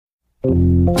Tell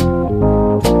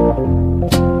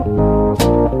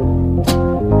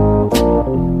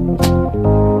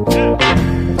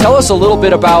us a little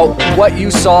bit about what you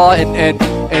saw and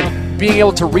being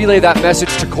able to relay that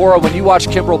message to Cora when you watched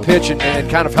Kimbrel pitch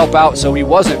and kind of help out so he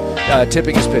wasn't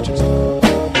tipping his pitches.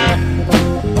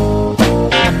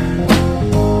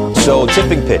 So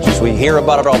tipping pitches, we hear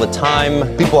about it all the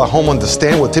time. People at home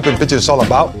understand what tipping pitches is all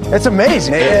about. It's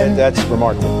amazing. And that's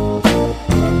remarkable.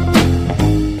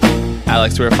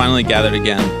 Alex, we're finally gathered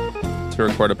again to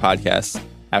record a podcast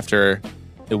after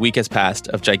a week has passed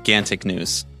of gigantic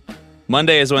news.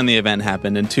 Monday is when the event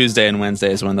happened, and Tuesday and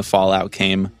Wednesday is when the fallout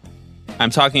came. I'm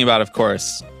talking about, of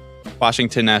course,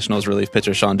 Washington Nationals relief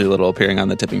pitcher Sean Doolittle appearing on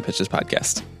the Tipping Pitches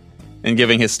podcast and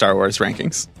giving his Star Wars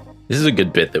rankings. This is a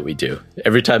good bit that we do.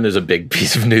 Every time there's a big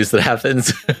piece of news that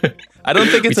happens. I don't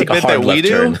think it's a bit that we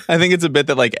do. I think it's a bit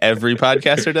that like every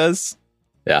podcaster does.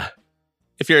 Yeah.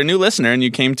 If you're a new listener and you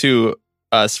came to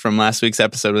us from last week's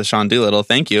episode with Sean Doolittle,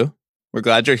 thank you. We're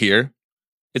glad you're here.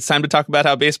 It's time to talk about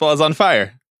how baseball is on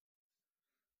fire.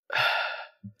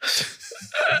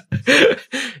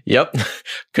 Yep.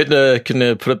 Couldn't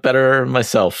have put it better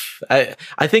myself. I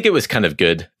think it was kind of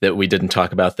good that we didn't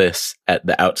talk about this at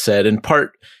the outset, in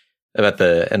part about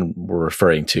and we're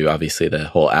referring to obviously the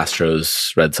whole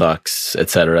Astros, Red Sox, et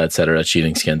cetera,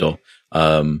 cheating scandal.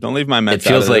 Don't leave my Mets. It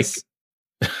feels out of like this.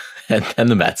 and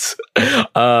the Mets.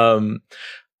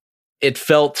 It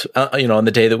felt, on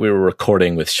the day that we were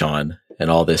recording with Sean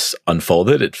and all this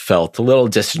unfolded, it felt a little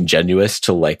disingenuous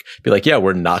to be like, yeah,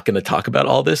 we're not going to talk about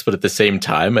all this. But at the same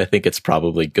time, I think it's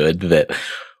probably good that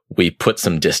we put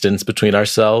some distance between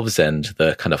ourselves and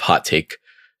the kind of hot take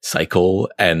cycle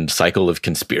of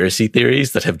conspiracy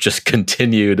theories that have just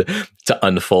continued to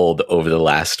unfold over the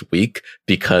last week,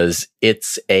 because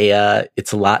it's a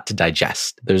lot to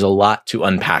digest. There's a lot to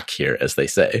unpack here, as they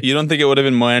say. You don't think it would have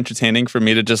been more entertaining for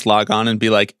me to just log on and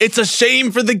be like, it's a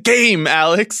shame for the game,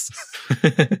 Alex.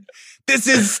 This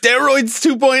is steroids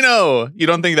 2.0. You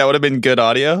don't think that would have been good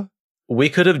audio? We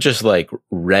could have just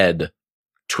read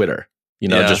Twitter,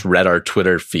 just read our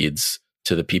Twitter feeds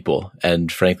to the people.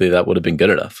 And frankly, that would have been good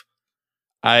enough.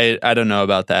 I don't know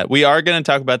about that. We are going to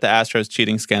talk about the Astros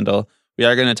cheating scandal. We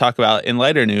are going to talk about, in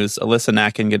lighter news, Alyssa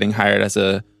Nakken getting hired as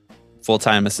a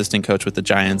full-time assistant coach with the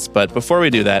Giants. But before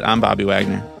we do that, I'm Bobby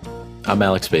Wagner. I'm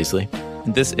Alex Baisley.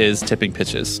 And this is Tipping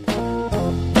Pitches.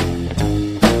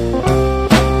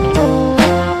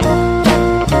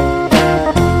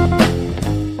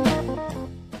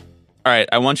 All right,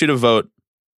 I want you to vote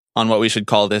on what we should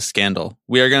call this scandal.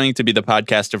 We are going to be the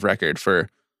podcast of record for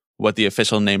what the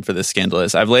official name for this scandal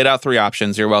is. I've laid out 3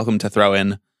 options. You're welcome to throw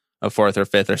in a 4th or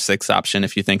 5th or 6th option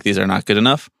if you think these are not good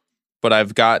enough. But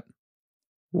I've got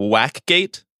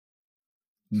Whackgate,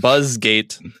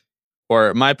 Buzzgate,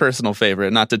 or my personal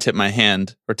favorite, not to tip my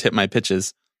hand or tip my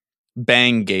pitches,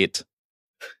 Banggate.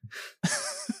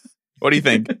 What do you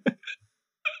think?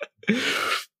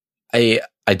 I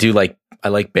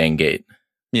like Banggate.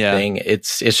 Yeah,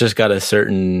 it's just got a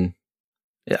certain.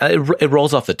 It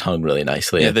rolls off the tongue really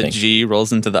nicely. Yeah, I the think. G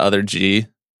rolls into the other G.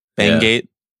 Banggate.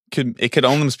 It could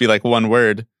almost be like one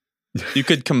word. You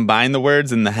could combine the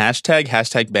words in the hashtag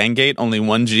Banggate, only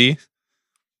one G.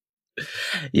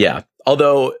 Yeah,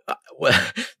 although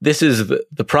this is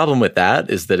the problem with that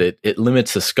is that it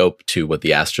limits the scope to what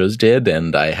the Astros did,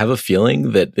 and I have a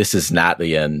feeling that this is not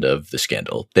the end of the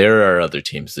scandal. There are other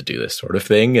teams that do this sort of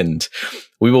thing, and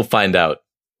we will find out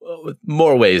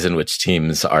more ways in which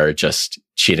teams are just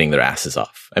cheating their asses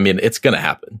off. I mean, it's going to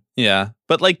happen. Yeah,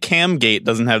 but Camgate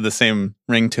doesn't have the same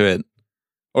ring to it,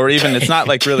 or even it's not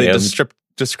really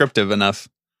descriptive enough.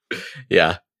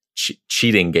 Yeah,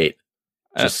 cheating gate,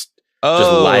 just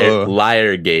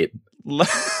liar gate.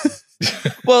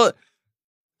 Well,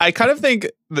 I kind of think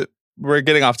that we're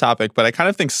getting off topic, but I kind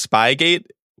of think Spygate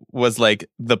was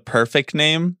the perfect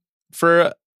name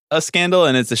for a scandal,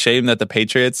 and it's a shame that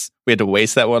we had to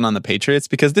waste that one on the Patriots,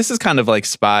 because this is kind of like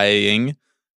spying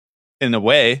in a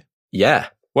way. Yeah.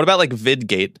 What about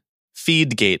Vidgate,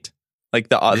 Feedgate,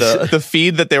 the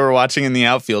feed that they were watching in the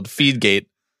outfield, Feedgate?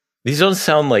 These don't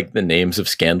sound like the names of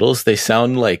scandals. They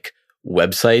sound like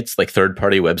websites,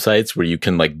 third-party websites where you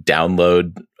can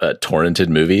download torrented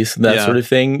movies and that sort of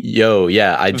thing.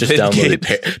 I just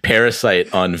downloaded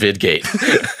Parasite on Vidgate.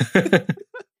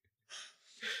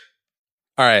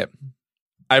 All right.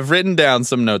 I've written down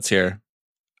some notes here.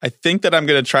 I think that I'm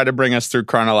going to try to bring us through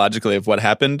chronologically of what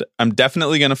happened. I'm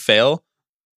definitely going to fail,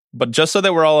 but just so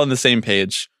that we're all on the same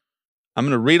page, I'm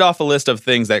going to read off a list of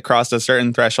things that crossed a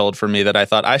certain threshold for me that I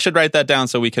thought I should write that down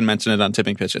so we can mention it on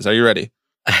Tipping Pitches. Are you ready?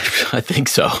 I think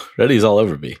so. Ready's all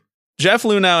over me. Jeff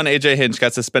Luhnow and AJ Hinch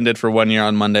got suspended for 1 year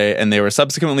on Monday, and they were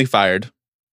subsequently fired.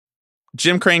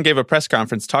 Jim Crane gave a press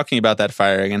conference talking about that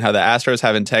firing and how the Astros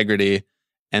have integrity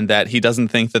and that he doesn't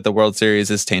think that the World Series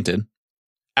is tainted.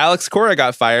 Alex Cora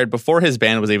got fired before his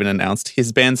ban was even announced.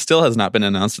 His ban still has not been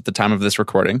announced at the time of this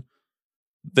recording.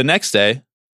 The next day,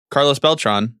 Carlos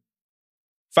Beltran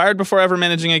fired before ever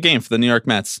managing a game for the New York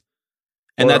Mets.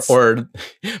 And or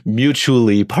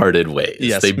mutually parted ways.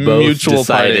 Yes, they both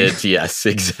decided. Parting. Yes,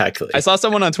 exactly. I saw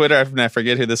someone on Twitter, I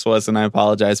forget who this was, and I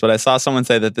apologize, but I saw someone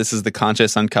say that this is the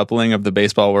conscious uncoupling of the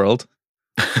baseball world.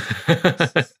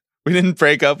 We didn't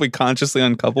break up, we consciously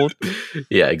uncoupled.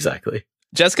 Yeah, exactly.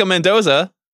 Jessica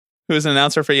Mendoza, who is an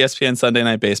announcer for ESPN Sunday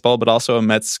Night Baseball, but also a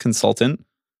Mets consultant,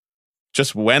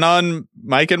 just went on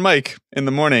Mike and Mike in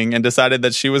the morning and decided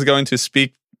that she was going to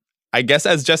speak, I guess,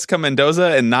 as Jessica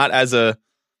Mendoza and not as a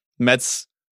Mets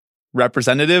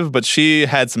representative, but she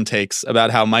had some takes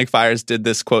about how Mike Fiers did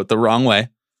this, quote, the wrong way.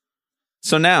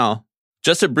 So now,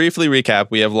 just to briefly recap,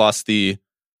 we have lost the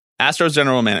Astros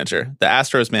general manager, the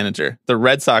Astros manager, the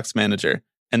Red Sox manager,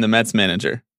 and the Mets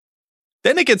manager.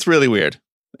 Then it gets really weird,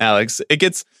 Alex.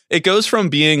 It goes from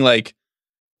being like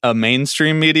a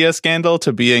mainstream media scandal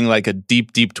to being like a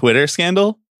deep, deep Twitter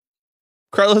scandal.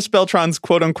 Carlos Beltran's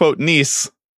quote unquote niece,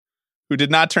 who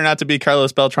did not turn out to be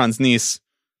Carlos Beltran's niece,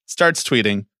 starts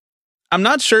tweeting. I'm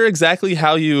not sure exactly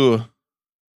how you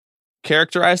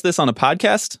characterize this on a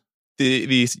podcast.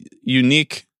 The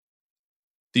unique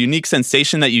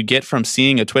sensation that you get from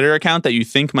seeing a Twitter account that you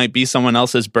think might be someone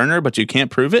else's burner, but you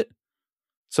can't prove it.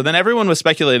 So then everyone was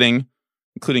speculating,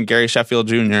 including Gary Sheffield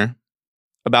Jr.,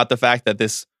 about the fact that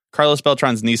this Carlos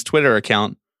Beltran's niece Twitter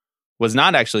account was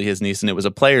not actually his niece and it was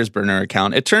a player's burner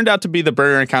account. It turned out to be the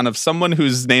burner account of someone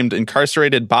who's named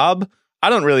Incarcerated Bob. I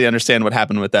don't really understand what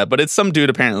happened with that, but it's some dude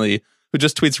apparently who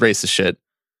just tweets racist shit.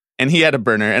 And he had a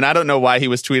burner, and I don't know why he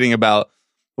was tweeting about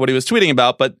what he was tweeting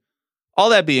about, but all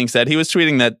that being said, he was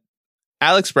tweeting that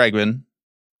Alex Bregman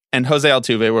and Jose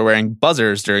Altuve were wearing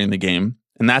buzzers during the game,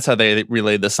 and that's how they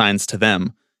relayed the signs to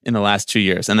them in the last 2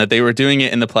 years, and that they were doing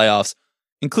it in the playoffs,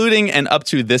 including and up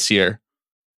to this year,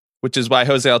 which is why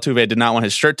Jose Altuve did not want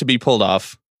his shirt to be pulled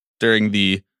off during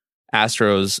the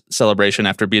Astros celebration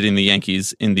after beating the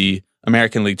Yankees in the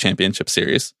American League Championship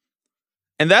Series.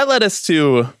 And that led us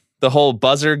to the whole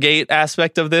buzzer gate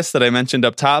aspect of this that I mentioned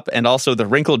up top, and also the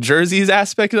wrinkled jerseys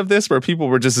aspect of this, where people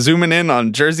were just zooming in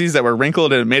on jerseys that were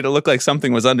wrinkled and it made it look like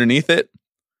something was underneath it.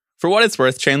 For what it's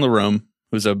worth, Shane LaRome,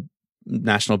 who's a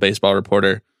national baseball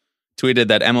reporter, tweeted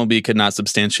that MLB could not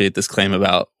substantiate this claim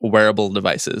about wearable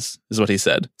devices, is what he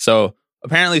said. So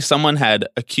apparently someone had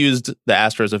accused the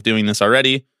Astros of doing this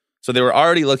already, so they were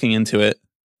already looking into it,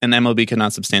 and MLB could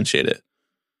not substantiate it.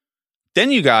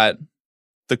 Then you got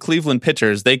the Cleveland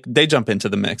pitchers. They jump into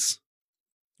the mix.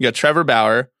 You got Trevor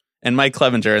Bauer and Mike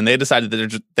Clevenger, and they decided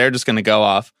that they're just going to go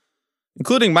off,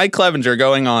 including Mike Clevenger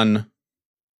going on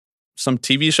some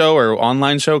TV show or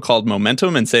online show called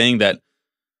Momentum and saying that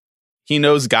he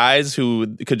knows guys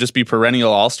who could just be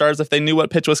perennial all-stars if they knew what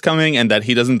pitch was coming, and that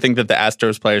he doesn't think that the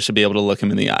Astros players should be able to look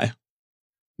him in the eye.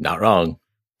 Not wrong.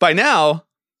 By now,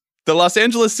 the Los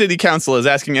Angeles City Council is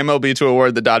asking MLB to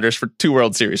award the Dodgers for 2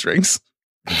 World Series rings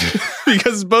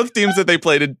because both teams that they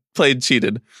played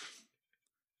cheated.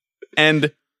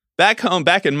 And back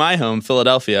in my home,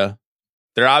 Philadelphia,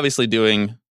 they're obviously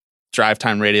doing drive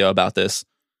time radio about this.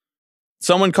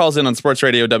 Someone calls in on Sports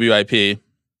Radio WIP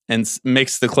and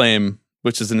makes the claim,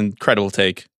 which is an incredible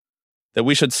take, that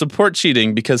we should support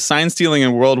cheating because sign stealing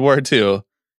in World War II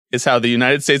is how the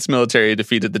United States military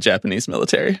defeated the Japanese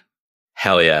military.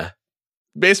 Hell yeah.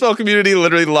 Baseball community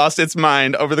literally lost its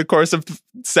mind over the course of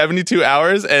 72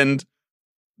 hours, and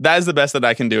that is the best that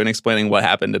I can do in explaining what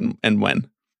happened and when.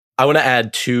 I want to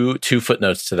add two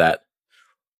footnotes to that.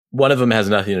 One of them has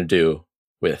nothing to do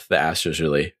with the Astros,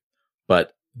 really,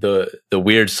 but the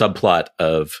weird subplot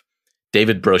of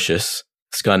David Brocious,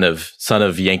 son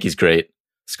of Yankees great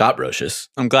Scott Brocious.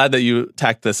 I'm glad that you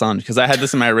tacked this on because I had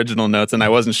this in my original notes and I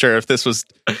wasn't sure if this was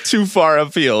too far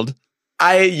afield.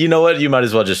 You know what? You might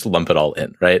as well just lump it all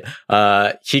in, right?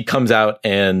 He comes out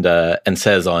and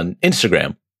says on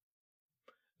Instagram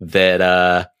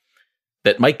that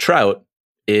Mike Trout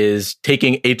is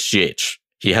taking HGH.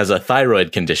 He has a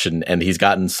thyroid condition and he's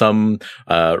gotten some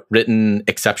written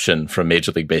exception from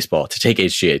Major League Baseball to take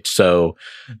HGH. So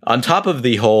on top of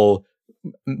the whole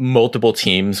multiple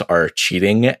teams are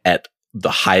cheating at the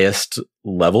highest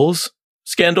levels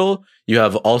scandal, you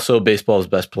have also baseball's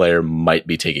best player might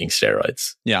be taking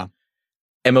steroids. Yeah.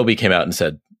 MLB came out and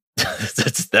said,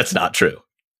 that's not true.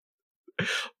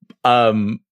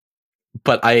 But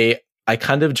I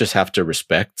kind of just have to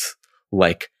respect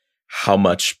like how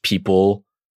much people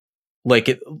like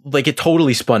it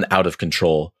totally spun out of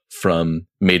control from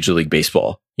Major League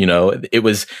Baseball. You know, it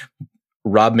was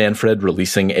Rob Manfred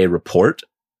releasing a report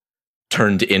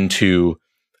turned into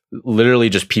literally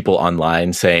just people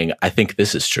online saying, I think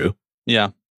this is true. Yeah.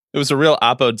 It was some real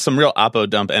Oppo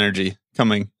dump energy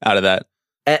coming out of that.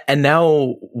 And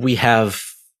now we have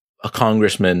a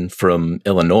congressman from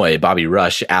Illinois, Bobby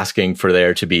Rush, asking for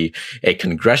there to be a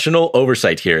congressional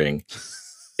oversight hearing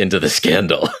into the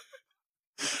scandal.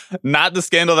 Not the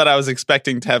scandal that I was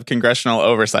expecting to have congressional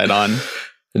oversight on.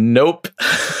 Nope.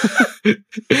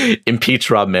 Impeach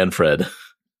Rob Manfred.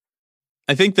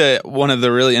 I think that one of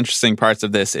the really interesting parts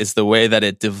of this is the way that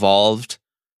it devolved,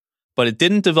 but it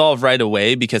didn't devolve right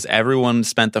away because everyone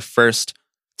spent the first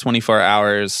 24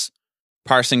 hours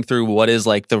parsing through what is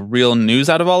like the real news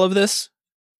out of all of this.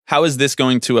 How is this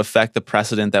going to affect the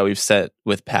precedent that we've set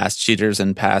with past cheaters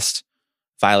and past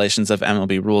violations of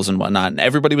MLB rules and whatnot? And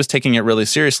everybody was taking it really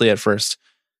seriously at first,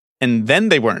 and then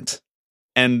they weren't.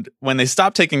 And when they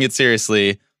stopped taking it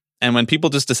seriously, and when people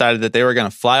just decided that they were going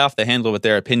to fly off the handle with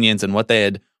their opinions and what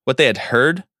they had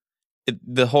heard,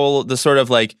 the sort of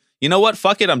like, you know what,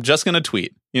 fuck it, I'm just going to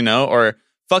tweet, you know, or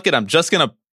fuck it, I'm just going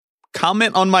to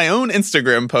comment on my own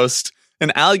Instagram post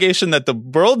an allegation that the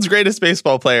world's greatest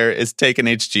baseball player is taking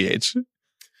HGH.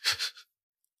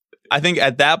 I think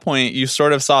at that point, you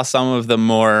sort of saw some of the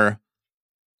more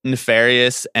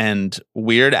nefarious and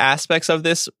weird aspects of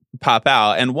this pop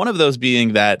out. And one of those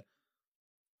being that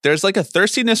there's like a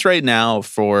thirstiness right now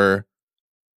for,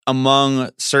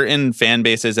 among certain fan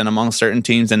bases and among certain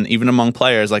teams and even among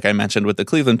players, like I mentioned with the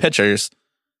Cleveland pitchers,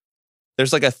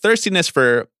 there's like a thirstiness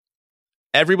for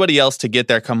everybody else to get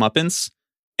their comeuppance.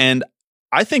 And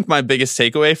I think my biggest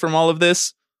takeaway from all of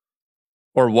this,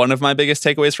 or one of my biggest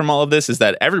takeaways from all of this, is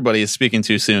that everybody is speaking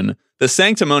too soon. The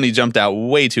sanctimony jumped out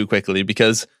way too quickly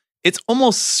because it's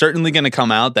almost certainly going to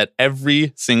come out that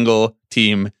every single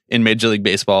team in Major League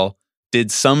Baseball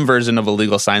did some version of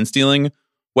illegal sign stealing,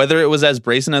 whether it was as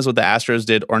brazen as what the Astros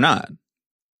did or not.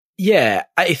 Yeah,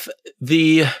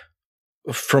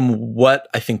 from what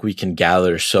I think we can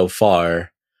gather so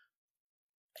far,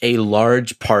 a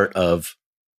large part of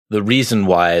the reason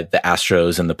why the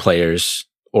Astros and the players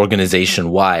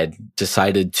organization-wide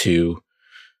decided to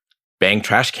bang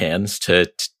trash cans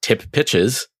to tip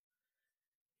pitches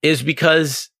is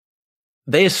because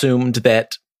they assumed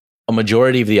that a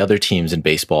majority of the other teams in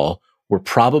baseball were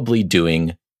probably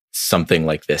doing something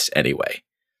like this anyway.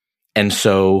 And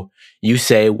so you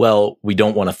say, well, we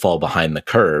don't want to fall behind the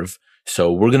curve,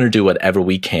 so we're going to do whatever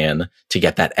we can to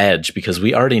get that edge because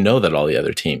we already know that all the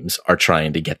other teams are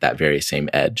trying to get that very same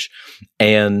edge.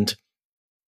 And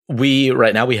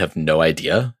right now we have no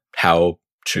idea how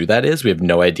true that is. We have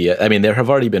no idea. I mean, there have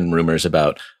already been rumors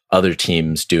about other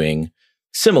teams doing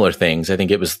similar things. I think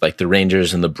it was like the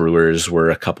Rangers and the Brewers were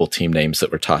a couple team names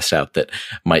that were tossed out that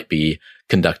might be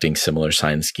conducting similar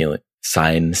sign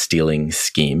stealing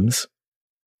schemes.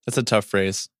 That's a tough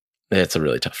phrase. It's a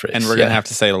really tough phrase. And we're going to have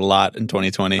to say it a lot in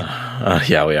 2020.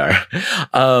 Yeah, we are.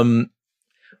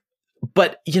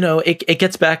 But, you know, it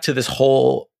gets back to this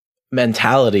whole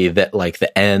mentality that like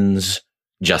the ends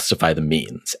justify the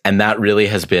means. And that really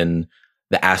has been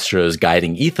the Astros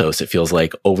guiding ethos, it feels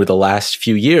like, over the last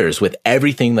few years with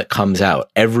everything that comes out.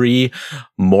 Every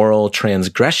moral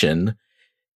transgression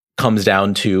comes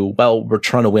down to, well, we're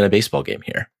trying to win a baseball game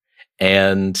here.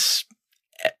 And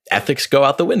ethics go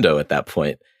out the window at that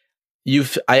point.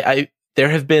 There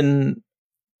have been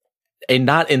a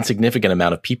not insignificant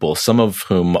amount of people, some of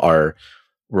whom are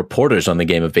reporters on the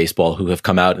game of baseball, who have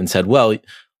come out and said, well,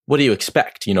 what do you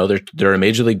expect? You know, they're a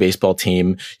Major League Baseball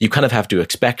team. You kind of have to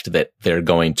expect that they're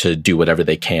going to do whatever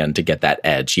they can to get that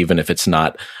edge, even if it's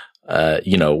not,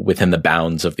 within the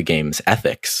bounds of the game's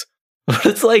ethics. But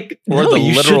it's like, or the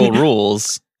literal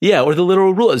rules. Yeah, or the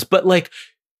literal rules. But like,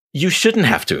 you shouldn't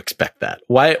have to expect that.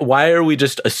 Why are we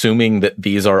just assuming that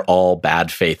these are all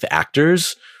bad faith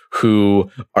actors who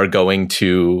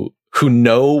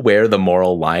know where the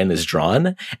moral line is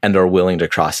drawn and are willing to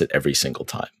cross it every single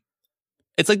time?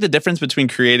 It's like the difference between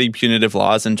creating punitive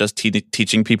laws and just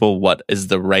teaching people what is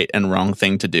the right and wrong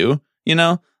thing to do. You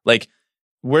know, like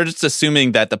we're just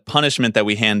assuming that the punishment that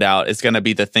we hand out is going to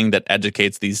be the thing that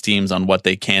educates these teams on what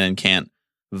they can and can't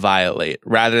violate,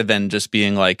 rather than just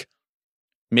being like,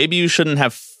 maybe you shouldn't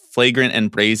have flagrant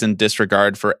and brazen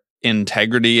disregard for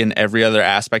integrity in every other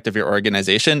aspect of your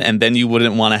organization. And then you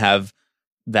wouldn't want to have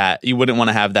that. You wouldn't want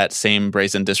to have that same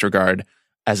brazen disregard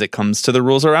as it comes to the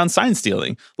rules around sign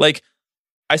stealing. Like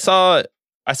I saw,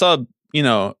 you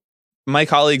know, my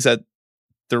colleagues at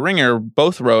The Ringer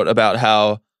both wrote about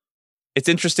how it's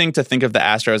interesting to think of the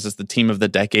Astros as the team of the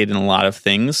decade in a lot of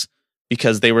things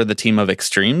because they were the team of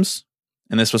extremes.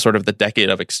 And this was sort of the decade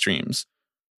of extremes.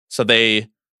 So they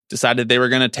decided they were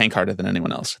going to tank harder than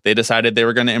anyone else. They decided they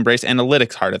were going to embrace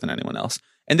analytics harder than anyone else.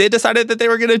 And they decided that they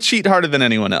were going to cheat harder than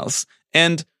anyone else.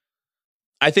 And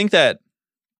I think that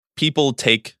people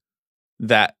take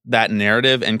that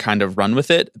narrative and kind of run with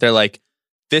it. They're like,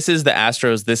 this is the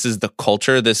Astros, this is the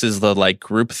culture, this is the like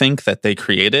groupthink that they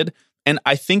created. And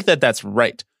I think that that's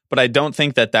right. But I don't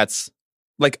think that that's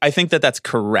like, I think that that's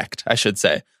correct, I should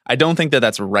say. I don't think that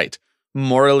that's right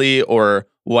morally or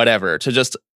whatever to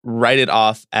just write it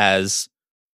off as,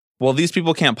 well, these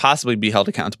people can't possibly be held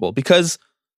accountable because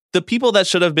the people that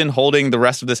should have been holding the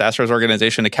rest of this Astros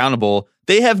organization accountable,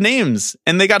 they have names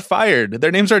and they got fired.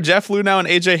 Their names are Jeff Luhnow and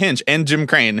AJ Hinch and Jim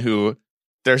Crane, who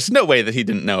there's no way that he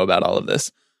didn't know about all of this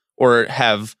or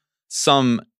have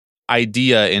some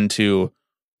idea into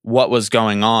what was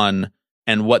going on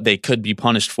and what they could be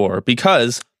punished for,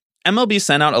 because MLB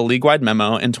sent out a league-wide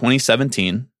memo in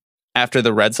 2017 after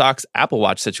the Red Sox Apple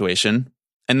Watch situation.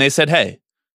 And they said, hey,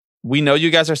 we know you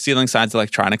guys are stealing signs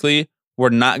electronically. We're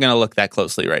not going to look that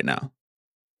closely right now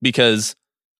because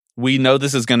we know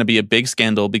this is going to be a big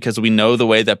scandal because we know the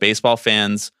way that baseball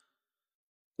fans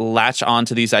latch on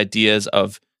to these ideas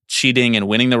of cheating and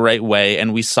winning the right way.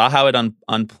 And we saw how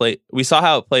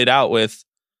it played out with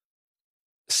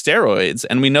steroids.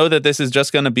 And we know that this is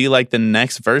just going to be like the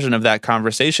next version of that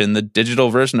conversation, the digital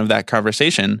version of that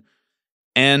conversation.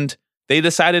 And they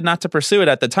decided not to pursue it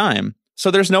at the time. So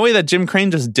there's no way that Jim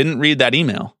Crane just didn't read that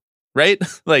email, right?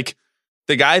 Like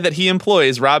the guy that he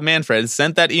employs, Rob Manfred,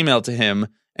 sent that email to him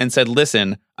and said,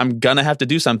 listen, I'm going to have to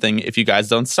do something if you guys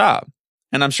don't stop.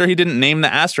 And I'm sure he didn't name the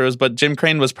Astros, but Jim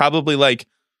Crane was probably like,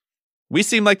 we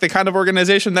seem like the kind of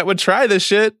organization that would try this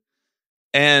shit.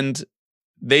 And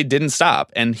they didn't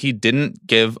stop. And he didn't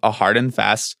give a hard and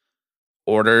fast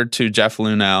order to Jeff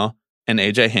Luhnow and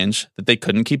AJ Hinch that they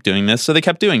couldn't keep doing this. So they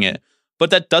kept doing it. But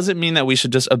that doesn't mean that we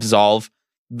should just absolve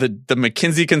the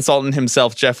McKinsey consultant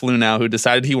himself, Jeff Luhnow, who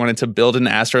decided he wanted to build the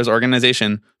Astros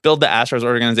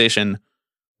organization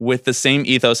with the same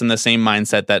ethos and the same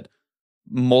mindset that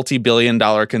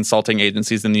multi-billion-dollar consulting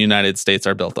agencies in the United States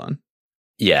are built on.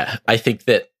 Yeah, I think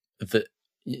that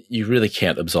you really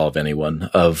can't absolve anyone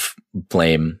of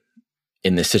blame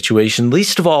in this situation.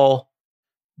 Least of all,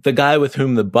 the guy with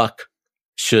whom the buck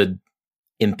should,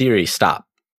 in theory, stop,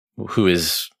 who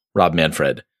is Rob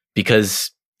Manfred,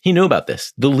 because he knew about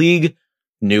this. The league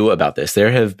knew about this.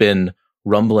 There have been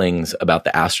rumblings about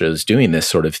the Astros doing this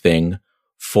sort of thing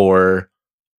for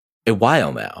a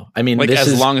while now. I mean, like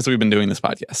as long as we've been doing this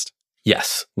podcast.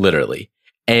 Yes, literally.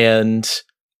 And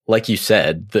like you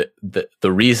said, the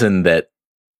reason that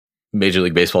Major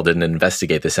League Baseball didn't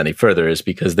investigate this any further is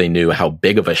because they knew how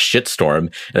big of a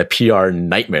shitstorm and a PR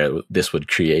nightmare this would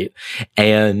create.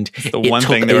 And the one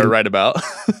thing they were right about.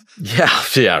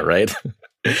 Yeah, right.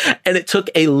 And it took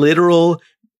a literal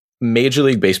Major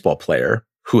League Baseball player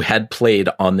who had played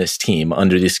on this team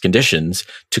under these conditions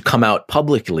to come out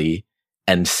publicly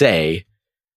and say,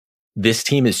 this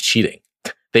team is cheating.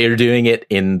 They are doing it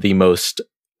in the most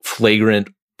flagrant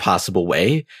possible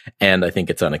way. And I think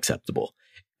it's unacceptable.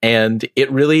 And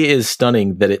it really is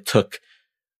stunning that it took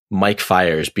Mike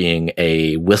Fiers being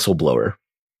a whistleblower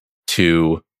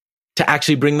to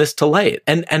actually bring this to light.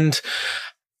 And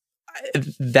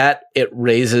that it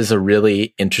raises a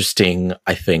really interesting,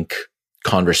 I think,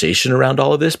 conversation around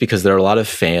all of this, because there are a lot of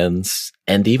fans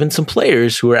and even some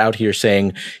players who are out here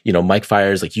saying, you know, Mike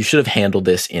Fiers, like, you should have handled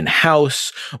this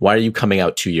in-house. Why are you coming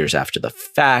out 2 years after the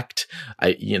fact?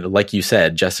 Like you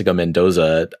said, Jessica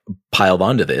Mendoza piled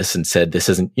onto this and said, this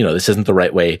isn't the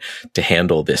right way to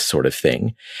handle this sort of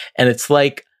thing. And it's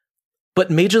like, but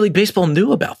Major League Baseball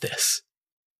knew about this.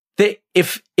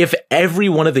 If every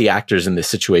one of the actors in this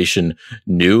situation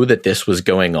knew that this was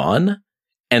going on,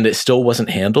 and it still wasn't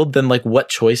handled, then like what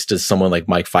choice does someone like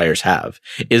Mike Fiers have?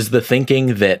 Is the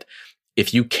thinking that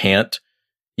if you can't,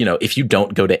 if you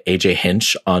don't go to AJ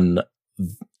Hinch on,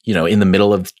 in the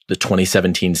middle of the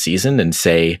 2017 season and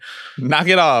say, knock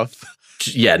it off.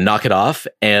 Yeah, knock it off.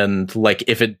 And like,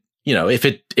 if it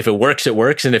works, it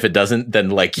works. And if it doesn't,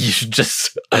 then like, you should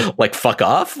just like fuck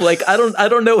off. Like, I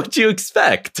don't know what you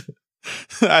expect.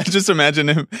 I just imagine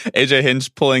him, AJ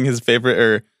Hinch, pulling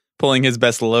his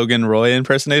best Logan Roy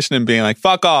impersonation and being like,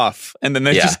 fuck off. And then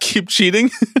they just keep cheating.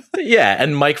 Yeah.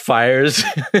 And Mike Fiers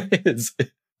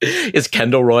is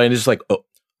Kendall Roy and is like,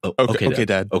 okay,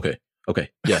 Dad. Okay.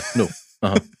 Yeah. No.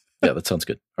 Yeah, that sounds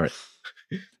good. All right.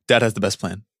 Dad has the best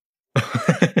plan.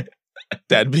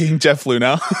 Dad being Jeff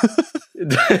Luhnow.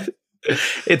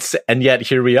 And yet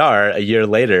here we are a year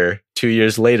later, 2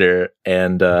 years later,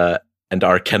 and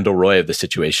our Kendall Roy of the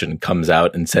situation comes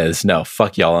out and says, no,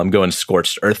 fuck y'all, I'm going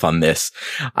scorched earth on this.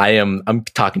 I'm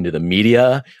talking to the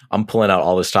media. I'm pulling out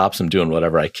all the stops. I'm doing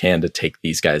whatever I can to take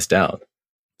these guys down.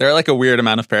 There are like a weird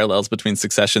amount of parallels between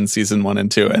Succession season 1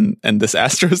 and 2 and this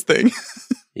Astros thing.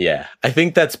 Yeah. I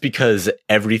think that's because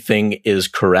everything is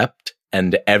corrupt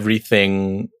and every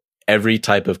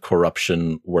type of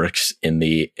corruption works in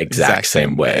the exact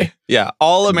same way. Yeah.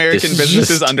 All American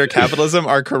businesses under capitalism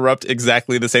are corrupt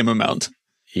exactly the same amount.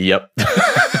 Yep.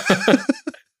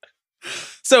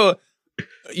 So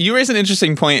you raise an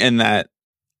interesting point in that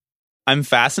I'm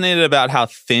fascinated about how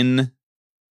thin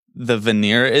the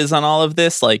veneer is on all of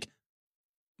this. Like,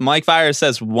 Mike Fiers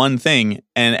says one thing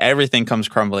and everything comes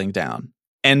crumbling down.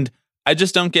 And I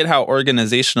just don't get how MLB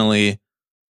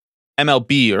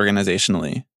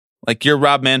organizationally, like, you're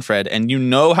Rob Manfred and you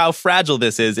know how fragile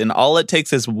this is, and all it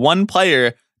takes is one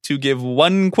player to give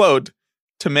one quote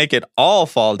to make it all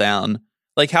fall down.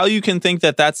 Like, how you can think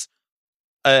that that's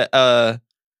a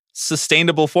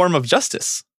sustainable form of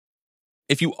justice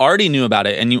if you already knew about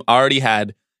it and you already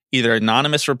had either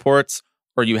anonymous reports,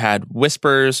 or you had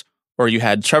whispers, or you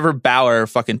had Trevor Bauer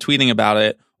fucking tweeting about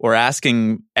it, or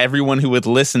asking everyone who would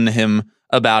listen to him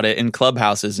about it in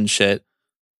clubhouses and shit.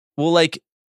 Well, like,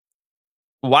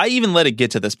 why even let it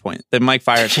get to this point that Mike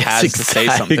Fiers has to say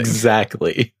something?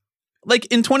 Exactly. Like,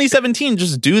 in 2017,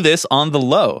 just do this on the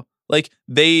low. Like,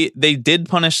 they did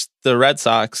punish the Red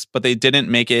Sox, but they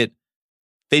didn't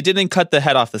cut the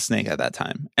head off the snake at that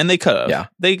time. And they could have. Yeah.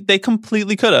 They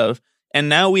completely could have. And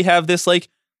now we have this like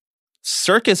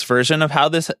circus version of how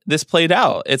this played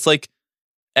out. It's like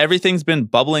everything's been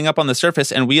bubbling up on the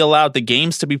surface, and we allowed the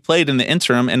games to be played in the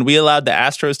interim, and we allowed the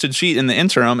Astros to cheat in the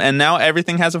interim, and now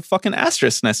everything has a fucking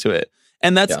asterisk next to it.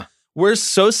 And we're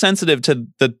so sensitive to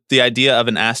the idea of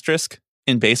an asterisk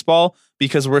in baseball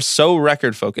because we're so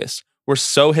record focused. We're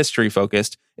so history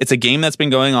focused. It's a game that's been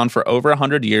going on for over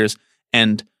 100 years.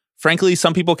 And frankly,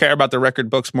 some people care about the record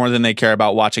books more than they care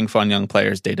about watching fun young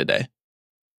players day to day.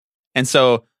 And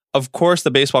so, of course,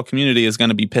 the baseball community is going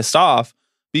to be pissed off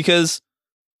because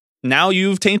now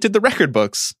you've tainted the record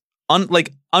books.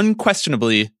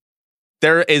 Unquestionably,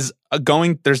 there's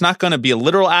not going to be a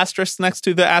literal asterisk next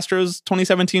to the Astros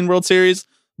 2017 World Series,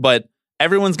 but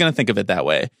everyone's going to think of it that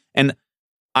way. And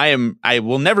I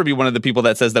will never be one of the people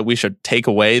that says that we should take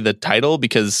away the title,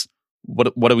 because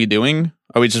what are we doing?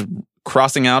 Are we just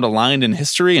crossing out a line in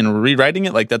history and rewriting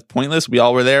it? Like, that's pointless. We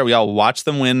all were there. We all watched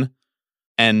them win.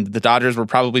 And the Dodgers were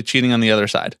probably cheating on the other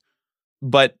side.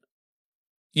 But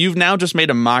you've now just made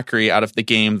a mockery out of the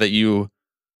game that you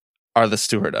are the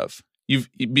steward of.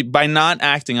 By not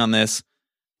acting on this,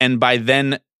 and by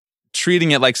then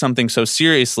treating it like something so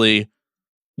seriously,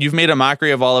 you've made a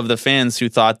mockery of all of the fans who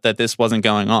thought that this wasn't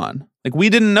going on. Like, we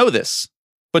didn't know this,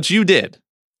 but you did.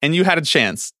 And you had a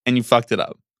chance, and you fucked it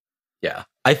up. Yeah.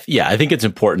 I think it's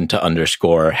important to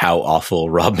underscore how awful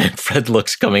Rob Manfred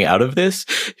looks coming out of this,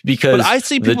 because but I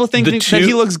see people thinking that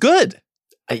he looks good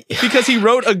because he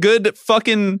wrote a good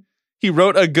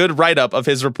write-up of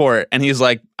his report, and he's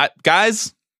like,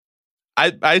 guys,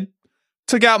 I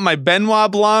took out my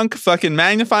Benoit Blanc fucking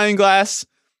magnifying glass,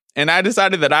 and I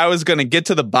decided that I was going to get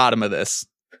to the bottom of this.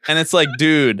 And it's like,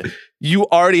 dude, you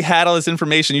already had all this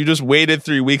information. You just waited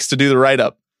 3 weeks to do the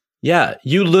write-up. Yeah,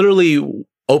 you literally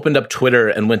opened up Twitter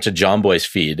and went to John Boy's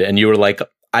feed, and you were like,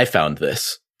 I found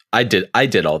this. I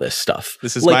did all this stuff.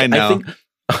 This is mine now.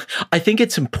 I think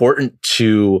it's important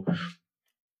to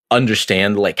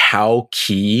understand like how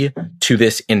key to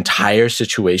this entire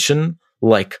situation,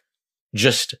 like,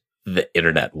 just the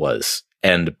internet was,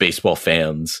 and baseball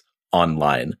fans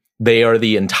online. They are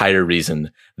the entire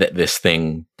reason that this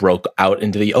thing broke out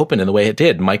into the open in the way it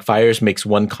did. Mike Fiers makes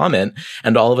one comment,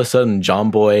 and all of a sudden,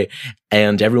 John Boy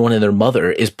and everyone and their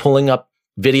mother is pulling up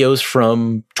videos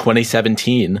from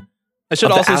 2017. I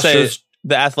should also say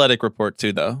the Athletic report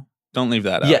too, though. Don't leave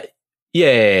that out.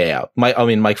 Yeah.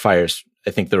 Mike Fiers,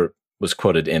 I think there was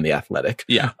quoted in the Athletic.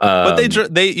 Yeah, but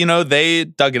they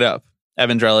dug it up.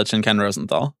 Evan Drellich and Ken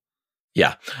Rosenthal.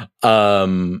 Yeah.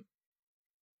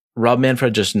 Rob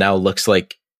Manfred just now looks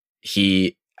like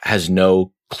he has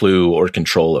no clue or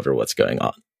control over what's going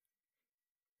on.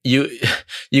 You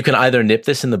can either nip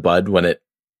this in the bud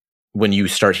when you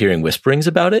start hearing whisperings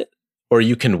about it, or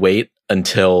you can wait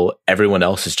until everyone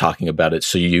else is talking about it,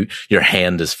 so your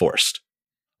hand is forced.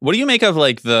 What do you make of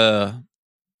like the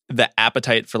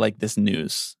appetite for like this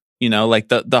news? You know, like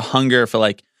the hunger for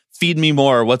like, feed me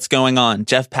more. What's going on?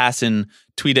 Jeff Passan,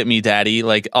 tweet at me, daddy.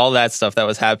 Like all that stuff that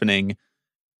was happening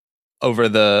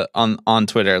over on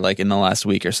Twitter, like in the last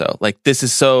week or so. Like, this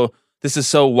is so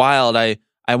wild.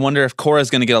 I wonder if Cora's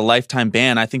going to get a lifetime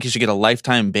ban. I think he should get a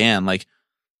lifetime ban. Like,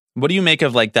 what do you make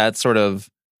of like that sort of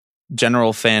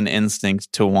general fan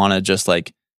instinct to want to just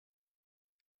like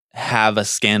have a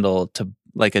scandal, to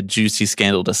like a juicy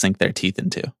scandal to sink their teeth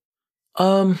into?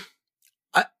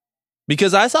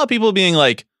 Because I saw people being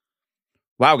like,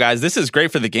 wow, guys, this is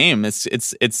great for the game.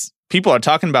 It's people are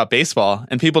talking about baseball,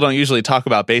 and people don't usually talk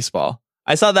about baseball.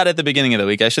 I saw that at the beginning of the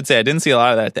week. I should say I didn't see a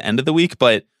lot of that at the end of the week,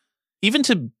 but even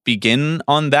to begin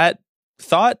on that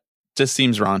thought just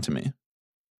seems wrong to me.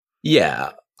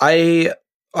 Yeah, I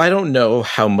don't know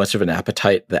how much of an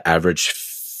appetite the average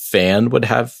fan would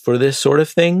have for this sort of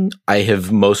thing. I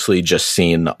have mostly just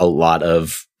seen a lot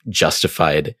of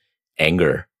justified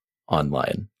anger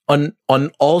online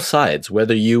on all sides,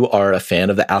 whether you are a fan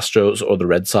of the Astros or the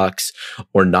Red Sox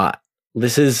or not.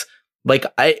 This is like,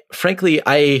 I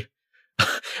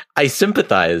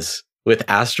sympathize with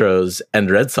Astros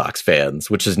and Red Sox fans,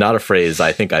 which is not a phrase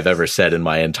I think I've ever said in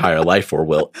my entire life or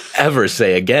will ever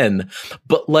say again.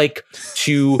 But like,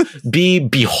 to be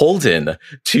beholden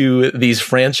to these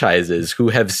franchises who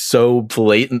have so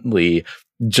blatantly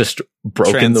just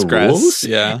broken the rules,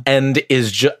 and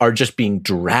are just being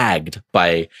dragged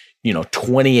by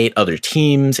 28 other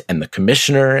teams and the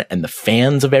commissioner and the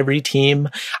fans of every team.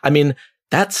 I mean,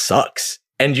 that sucks.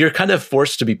 And you're kind of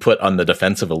forced to be put on the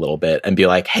defensive a little bit and be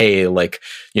like, hey, like,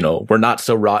 we're not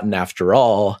so rotten after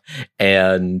all.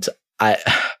 And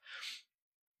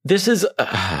this is,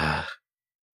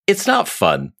 it's not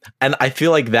fun. And I feel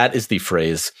like that is the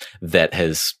phrase that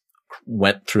has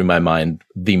went through my mind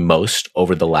the most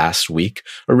over the last week,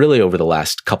 or really over the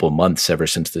last couple months ever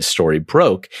since this story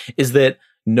broke, is that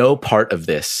no part of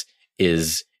this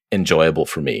is enjoyable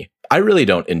for me. I really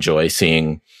don't enjoy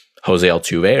seeing Jose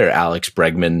Altuve or Alex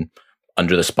Bregman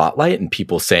under the spotlight and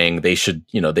people saying they should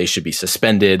be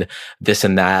suspended, this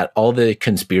and that, all the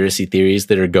conspiracy theories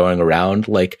that are going around.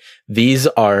 Like, these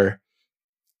are,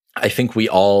 I think we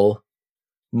all,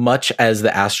 much as the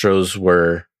Astros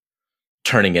were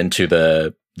turning into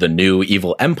the new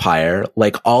evil empire,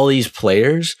 like, all these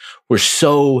players were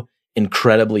so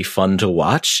incredibly fun to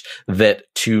watch that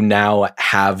to now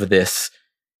have this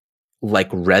like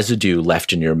residue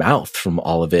left in your mouth from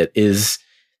all of it's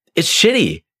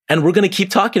shitty. And we're going to keep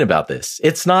talking about this.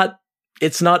 It's not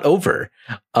over.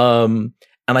 And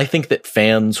I think that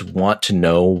fans want to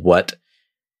know what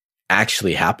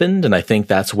actually happened. And I think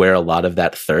that's where a lot of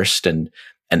that thirst and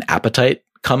appetite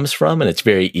comes from. And it's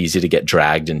very easy to get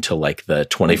dragged into like the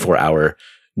 24-hour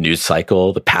news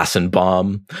cycle, the pass and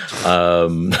bomb.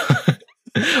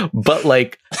 But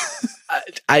like,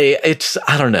 I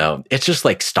don't know. It's just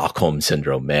like Stockholm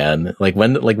syndrome, man. Like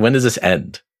when does this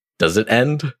end? Does it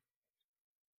end?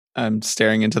 I'm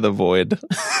staring into the void.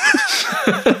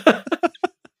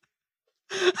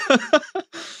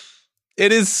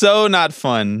 It is so not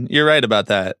fun. You're right about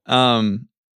that. And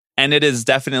it is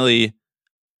definitely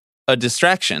a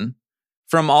distraction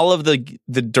from all of the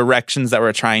directions that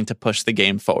we're trying to push the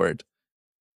game forward.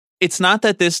 It's not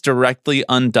that this directly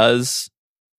undoes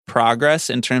progress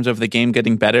in terms of the game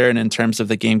getting better and in terms of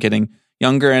the game getting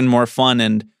younger and more fun.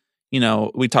 And,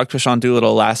 we talked to Sean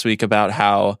Doolittle last week about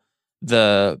how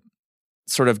the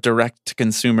sort of direct to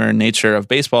consumer nature of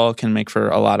baseball can make for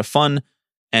a lot of fun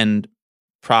and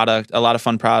a lot of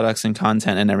fun products and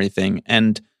content and everything.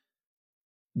 And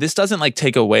this doesn't like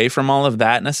take away from all of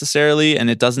that necessarily. And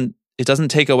it doesn't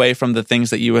take away from the things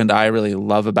that you and I really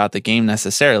love about the game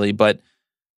necessarily, but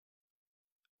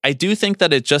I do think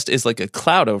that it just is like a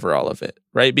cloud over all of it,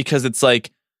 right? Because it's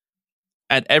like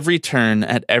at every turn,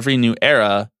 at every new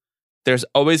era, there's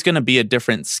always going to be a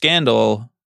different scandal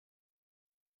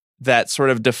that sort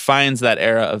of defines that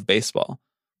era of baseball.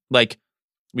 Like,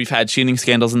 we've had cheating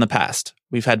scandals in the past.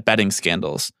 We've had betting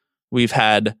scandals. We've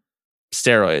had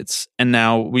steroids. And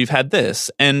now we've had this.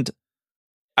 And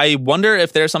I wonder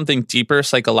if there's something deeper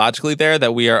psychologically there,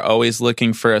 that we are always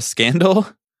looking for a scandal,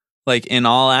 like in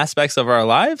all aspects of our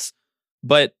lives.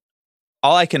 But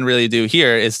all I can really do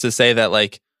here is to say that,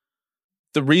 like,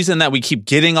 the reason that we keep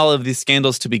getting all of these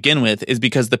scandals to begin with is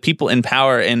because the people in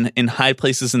power in high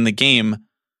places in the game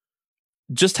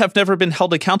just have never been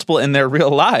held accountable in their real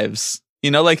lives.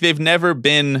 Like, they've never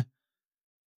been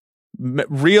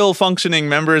real functioning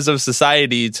members of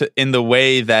society in the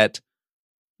way that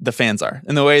the fans are,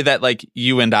 in the way that like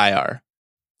you and I are.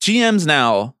 GMs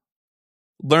now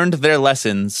learned their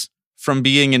lessons from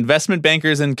being investment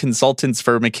bankers and consultants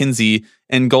for McKinsey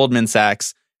and Goldman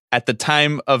Sachs at the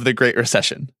time of the Great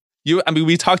Recession.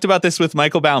 We talked about this with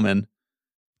Michael Bauman.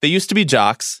 They used to be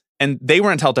jocks, and they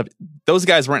weren't held up. Those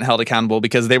guys weren't held accountable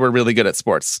because they were really good at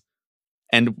sports.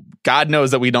 And God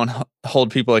knows that we don't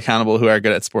hold people accountable who are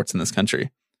good at sports in this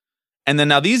country. And then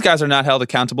now these guys are not held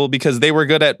accountable because they were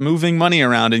good at moving money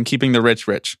around and keeping the rich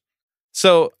rich.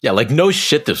 So yeah, like no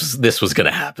shit, this was going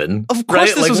to happen. Of course,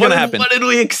 right? this was going to happen. What did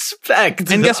we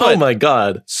expect? And guess what? Oh my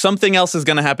God, something else is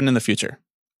going to happen in the future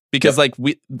because like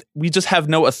we just have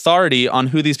no authority on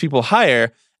who these people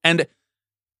hire, and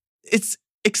it's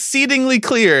exceedingly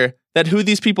clear that who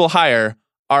these people hire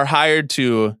are hired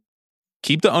to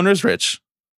keep the owners rich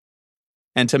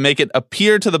and to make it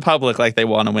appear to the public like they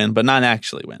want to win, but not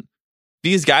actually win.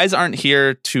 These guys aren't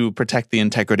here to protect the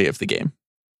integrity of the game.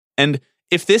 And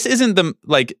if this isn't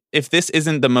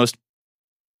the most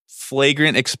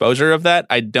flagrant exposure of that,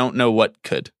 I don't know what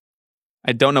could.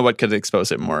 I don't know what could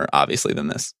expose it more obviously than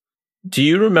this. Do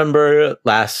you remember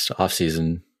last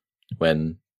offseason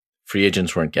when free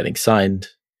agents weren't getting signed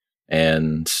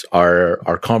and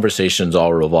our conversations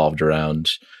all revolved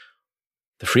around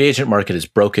the free agent market is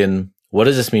broken. What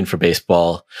does this mean for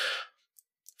baseball?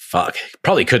 Fuck,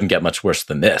 probably couldn't get much worse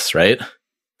than this, right?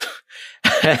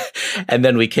 And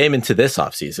then we came into this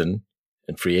offseason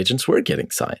and free agents were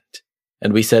getting signed.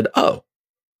 And we said, oh,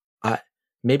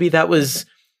 maybe that was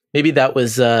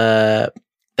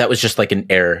just like an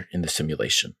error in the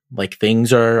simulation. Like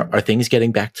are things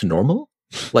getting back to normal?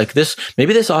 Like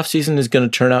maybe this offseason is going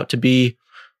to turn out to be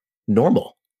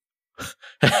normal.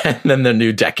 And then the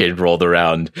new decade rolled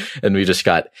around and we just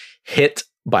got hit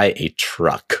by a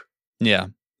truck. Yeah.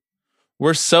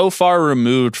 We're so far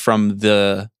removed from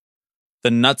the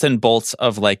nuts and bolts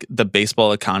of like the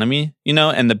baseball economy, you know,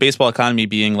 and the baseball economy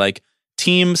being like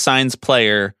team signs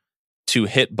player to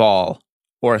hit ball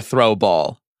or throw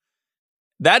ball.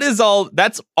 That's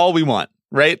all we want,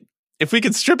 right? If we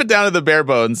could strip it down to the bare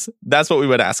bones, that's what we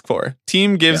would ask for.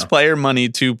 Team gives player money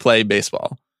to play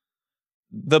baseball.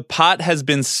 The pot has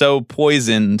been so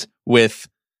poisoned with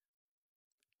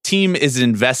team is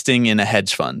investing in a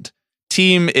hedge fund.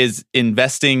 Team is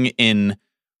investing in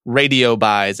radio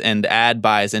buys and ad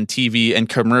buys and TV and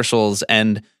commercials,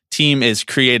 and team is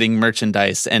creating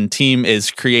merchandise, and team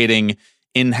is creating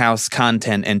in-house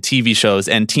content and TV shows,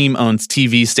 and team owns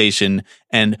TV station,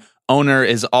 and owner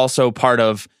is also part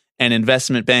of an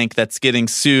investment bank that's getting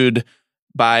sued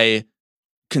by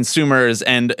consumers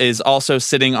and is also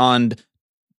sitting on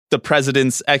the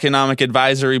president's economic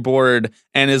advisory board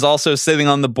and is also sitting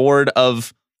on the board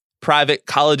of private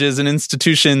colleges and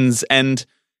institutions. And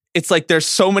it's like there's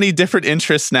so many different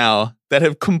interests now that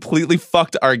have completely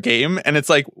fucked our game. And it's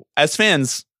like, as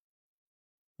fans,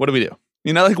 what do we do?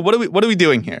 You know, like what are we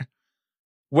doing here?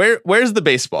 Where's the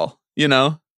baseball? You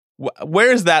know,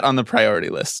 where is that on the priority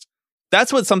list?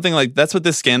 That's what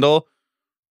this scandal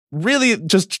really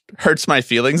just hurts my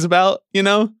feelings about, you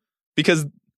know, because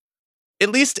at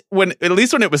least when it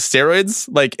was steroids,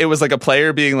 like it was like a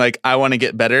player being like, I want to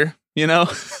get better, you know?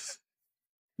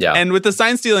 Yeah. And with the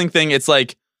sign stealing thing, it's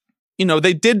like, you know,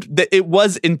 it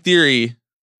was in theory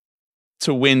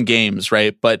to win games,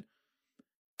 right? But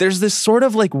there's this sort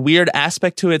of like weird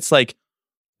aspect to it. It's like,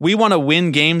 we want to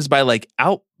win games by like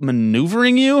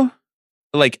outmaneuvering you,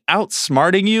 like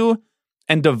outsmarting you,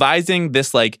 and devising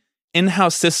this like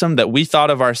in-house system that we thought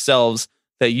of ourselves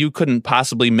that you couldn't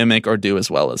possibly mimic or do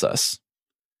as well as us.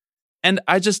 And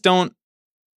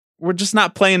we're just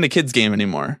not playing the kids game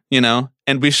anymore, you know?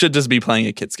 And we should just be playing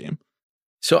a kids game.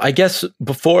 So I guess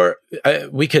before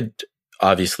we could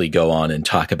obviously go on and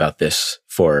talk about this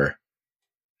for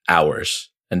hours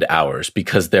and hours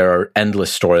because there are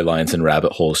endless storylines and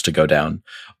rabbit holes to go down.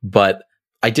 But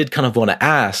I did kind of want to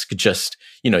ask just,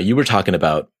 you know, you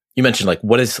mentioned like,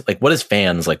 what is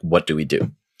fans, like, what do we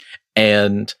do?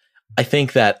 And I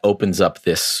think that opens up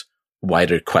this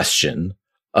wider question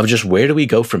of just where do we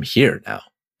go from here now?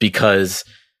 Because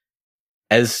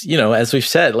as we've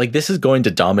said, like this is going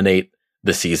to dominate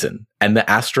the season, and the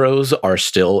Astros are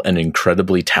still an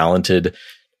incredibly talented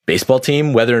baseball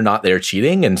team, whether or not they're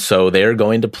cheating. And so they're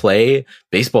going to play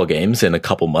baseball games in a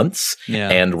couple months. Yeah.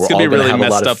 And we're all going to really have a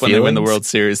lot of feelings when they win the World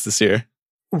Series this year.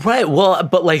 Right. Well,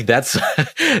 but like that's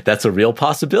a real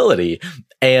possibility.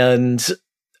 And,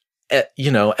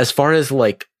 you know, as far as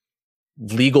like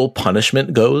legal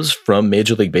punishment goes from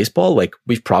Major League Baseball, like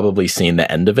we've probably seen the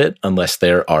end of it unless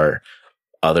there are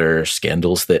other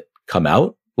scandals that come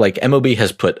out. Like MLB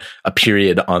has put a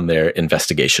period on their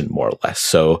investigation, more or less.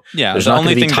 So yeah, there's the not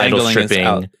only going to be thing title dangling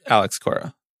stripping. is Alex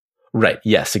Cora. Right.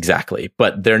 Yes, exactly.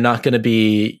 But they're not going to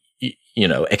be, you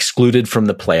know, excluded from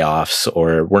the playoffs,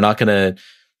 or we're not going to.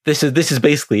 This is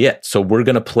basically it. So we're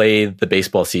going to play the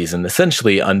baseball season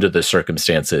essentially under the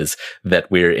circumstances that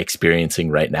we're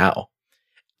experiencing right now.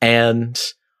 And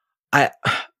I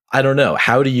don't know.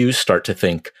 How do you start to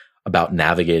think about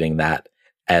navigating that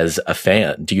as a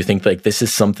fan? Do you think like this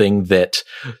is something that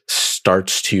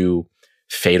starts to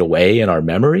fade away in our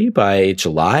memory by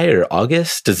July or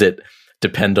August? Does it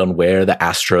depend on where the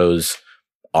Astros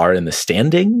are in the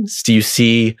standings? Do you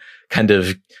see kind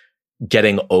of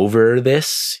getting over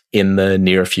this in the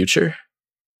near future?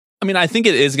 I mean, I think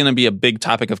it is going to be a big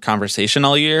topic of conversation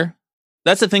all year.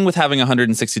 That's the thing with having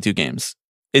 162 games,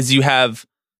 is you have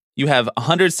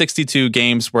 162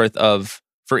 games worth of,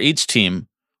 for each team,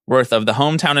 worth of the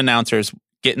hometown announcers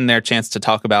getting their chance to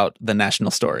talk about the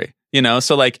national story. You know,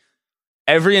 so like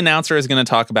every announcer is going to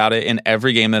talk about it in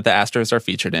every game that the Astros are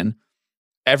featured in.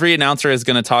 Every announcer is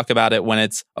going to talk about it when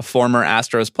it's a former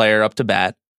Astros player up to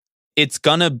bat. It's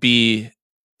going to be,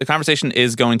 the conversation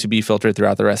is going to be filtered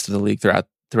throughout the rest of the league throughout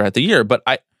the year. But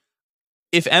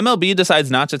if MLB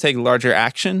decides not to take larger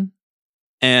action,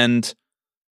 and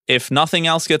if nothing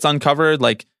else gets uncovered,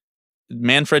 like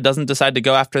Manfred doesn't decide to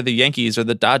go after the Yankees or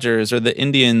the Dodgers or the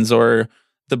Indians or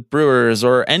the Brewers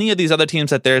or any of these other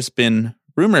teams that there's been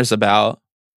rumors about,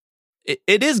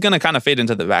 it is going to kind of fade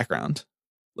into the background.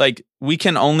 Like, we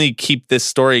can only keep this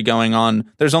story going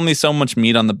on. There's only so much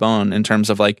meat on the bone in terms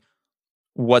of like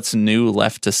what's new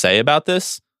left to say about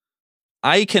this.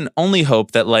 I can only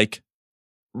hope that like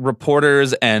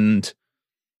reporters and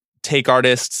take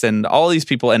artists and all these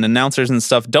people and announcers and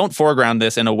stuff don't foreground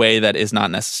this in a way that is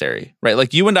not necessary, right?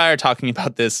 Like, you and I are talking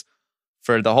about this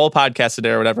for the whole podcast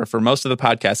today or whatever, for most of the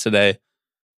podcast today,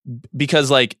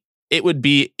 because like it would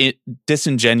be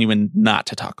disingenuous not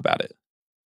to talk about it.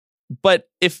 But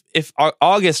if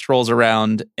August rolls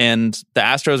around and the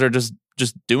Astros are just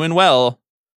doing well,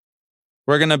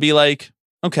 we're going to be like,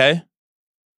 okay,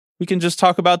 we can just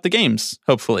talk about the games,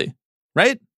 hopefully,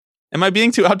 right? Am I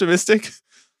being too optimistic?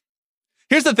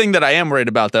 Here's the thing that I am worried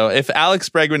about, though. If Alex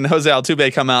Bregman and Jose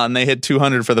Altuve come out and they hit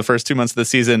 200 for the first 2 months of the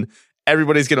season,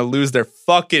 everybody's going to lose their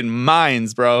fucking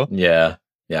minds, bro. Yeah.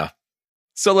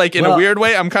 So, like, in a weird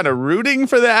way, I'm kind of rooting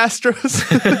for the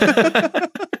Astros.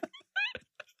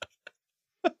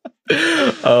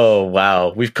 Oh,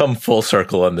 wow. We've come full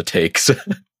circle on the takes.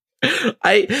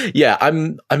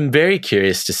 I'm very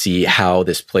curious to see how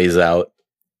this plays out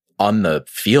on the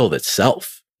field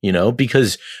itself, you know,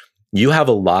 because you have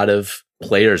a lot of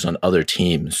players on other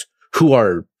teams who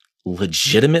are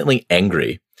legitimately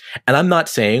angry. And I'm not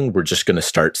saying we're just going to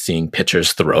start seeing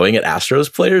pitchers throwing at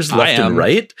Astros players left and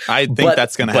right. I think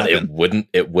that's going to happen. But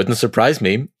it wouldn't surprise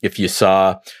me if you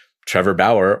saw Trevor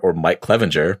Bauer or Mike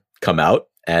Clevenger come out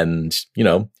and, you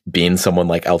know, being someone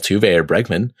like Altuve or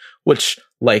Bregman, which,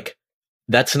 like,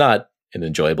 that's not an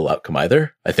enjoyable outcome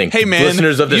either. I think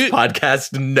listeners of this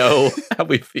podcast know how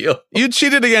we feel. You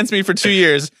cheated against me for 2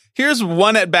 years. Here's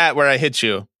one at bat where I hit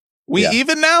you. We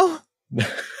even now?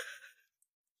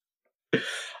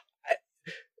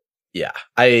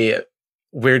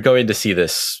 We're going to see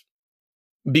this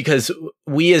because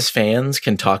we as fans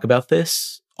can talk about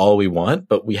this all we want,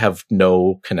 but we have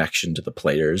no connection to the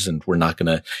players and we're not going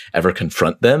to ever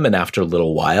confront them. And after a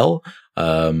little while,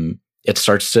 it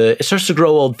starts to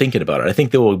grow old thinking about it. I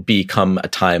think there will become a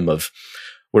time of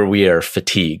where we are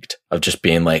fatigued of just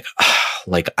being like,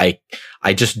 I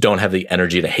just don't have the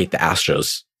energy to hate the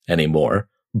Astros anymore.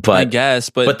 But I guess,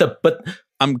 but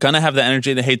I'm gonna have the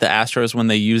energy to hate the Astros when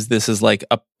they use this as like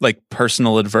a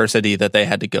personal adversity that they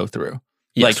had to go through.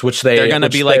 Yes, like, which they're going to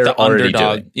be like the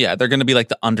underdog. Doing. Yeah, they're going to be like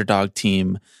the underdog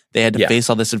team. They had to face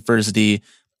all this adversity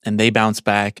and they bounce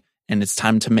back, and it's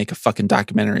time to make a fucking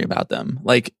documentary about them.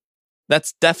 Like,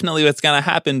 that's definitely what's going to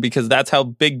happen because that's how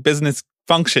big business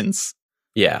functions.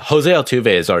 Yeah, Jose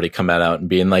Altuve has already come out and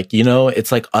being like, you know,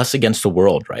 it's like us against the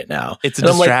world right now. It's a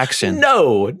distraction.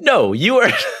 Like, no, you are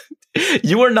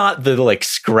you are not the like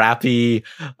scrappy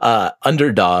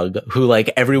underdog who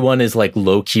like everyone is like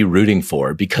low key rooting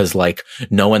for because like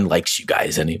no one likes you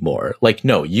guys anymore. Like,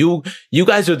 no, you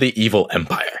guys are the evil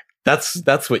empire.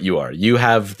 That's what you are. You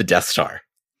have the Death Star.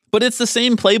 But it's the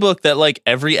same playbook that like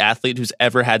every athlete who's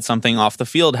ever had something off the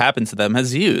field happen to them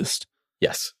has used.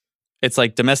 Yes. It's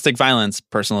like domestic violence,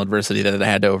 personal adversity that I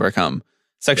had to overcome.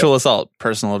 Sexual assault,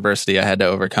 personal adversity I had to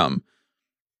overcome.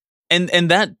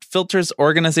 And that filters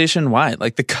organization wide.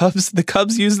 Like the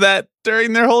Cubs used that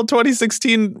during their whole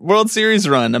 2016 World Series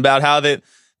run about how they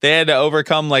had to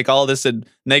overcome like all this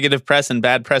negative press and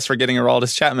bad press for getting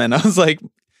Aroldis Chapman. I was like,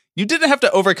 you didn't have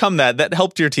to overcome that. That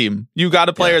helped your team. You got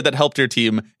a player that helped your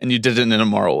team, and you did it in a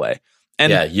moral way.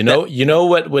 And you know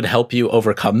what would help you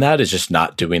overcome that is just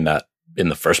not doing that in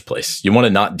the first place. You want to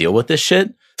not deal with this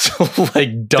shit, so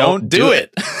like don't do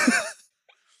it.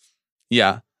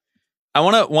 Yeah. I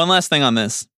want one last thing on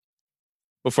this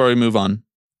before we move on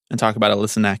and talk about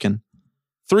Alyssa Nakken.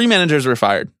 3 managers were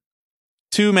fired.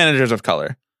 2 managers of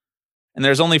color. and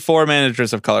there's only 4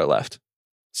 managers of color left.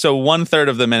 So 1/3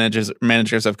 of the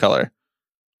managers of color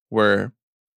were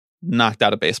knocked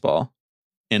out of baseball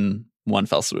in one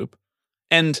fell swoop.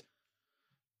 And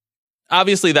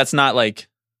obviously that's not like,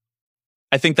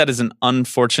 I think that is an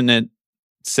unfortunate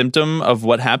symptom of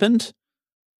what happened,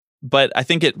 but I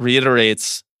think it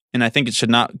reiterates, and I think it should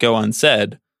not go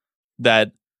unsaid,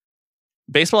 that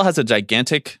baseball has a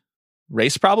gigantic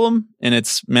race problem in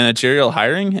its managerial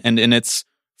hiring and in its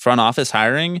front office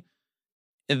hiring.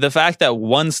 The fact that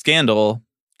one scandal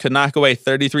could knock away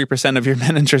 33% of your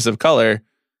managers of color,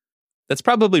 that's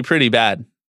probably pretty bad.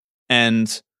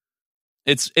 And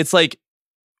it's like,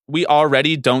 we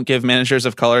already don't give managers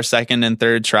of color second and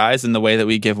third tries in the way that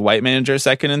we give white managers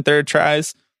second and third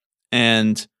tries.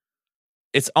 And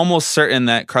it's almost certain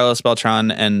that Carlos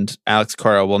Beltran and Alex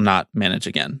Cora will not manage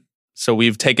again. So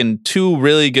we've taken 2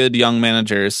 really good young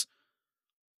managers.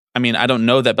 I mean, I don't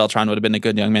know that Beltran would have been a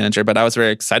good young manager, but I was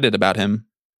very excited about him.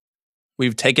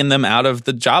 We've taken them out of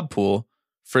the job pool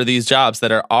for these jobs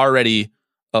that are already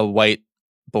a white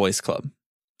boys club.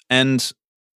 And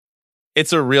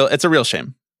it's a real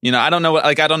shame. You know, I don't know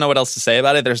what else to say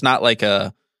about it. There's not like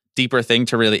a deeper thing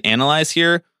to really analyze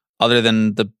here other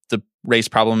than the race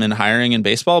problem in hiring in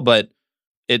baseball, but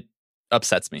it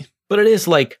upsets me. But it is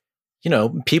like, you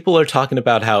know, people are talking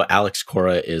about how Alex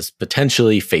Cora is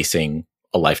potentially facing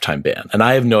a lifetime ban. And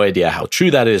I have no idea how true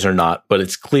that is or not, but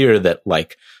it's clear that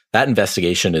like that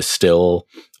investigation is still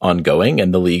ongoing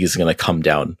and the league is going to come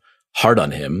down hard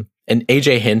on him. And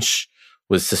AJ Hinch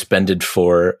was suspended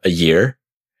for a year.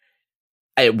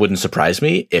 It wouldn't surprise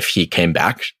me if he came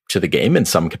back to the game in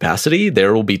some capacity.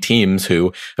 There will be teams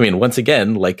who, I mean, once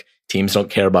again, like teams don't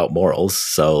care about morals.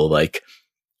 So like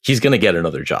he's going to get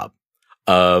another job.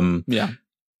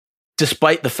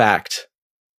 Despite the fact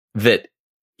that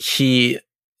he,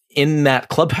 in that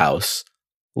clubhouse,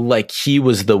 like he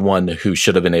was the one who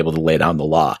should have been able to lay down the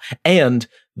law. And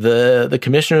the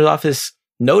commissioner's office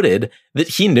noted that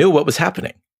he knew what was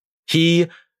happening. He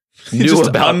knew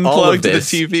about all of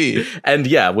this. The TV. And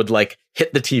would like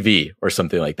hit the TV or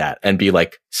something like that and be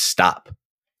like, stop.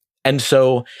 And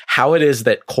so how it is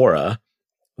that Cora,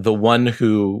 the one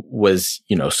who was,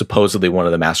 you know, supposedly one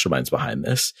of the masterminds behind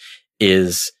this,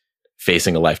 is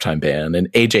facing a lifetime ban,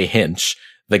 and AJ Hinch,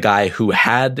 the guy who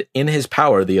had in his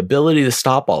power the ability to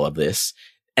stop all of this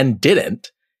and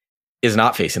didn't, is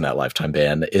not facing that lifetime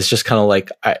ban, is just kind of like,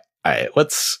 all right,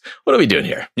 what are we doing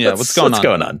here? Yeah, what's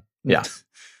going on? Yeah.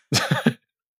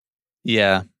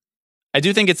 Yeah. I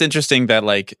do think it's interesting that,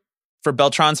 like, for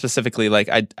Beltran specifically, like,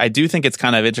 I do think it's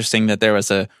kind of interesting that there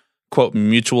was a, quote,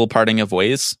 mutual parting of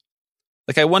ways.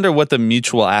 Like, I wonder what the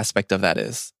mutual aspect of that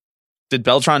is. Did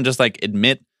Beltran just, like,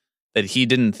 admit that he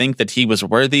didn't think that he was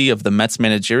worthy of the Mets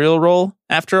managerial role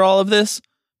after all of this?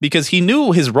 Because he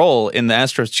knew his role in the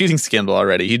Astros cheating scandal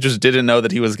already. He just didn't know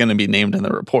that he was going to be named in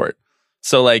the report.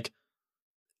 So, like,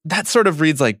 that sort of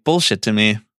reads like bullshit to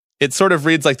me. It sort of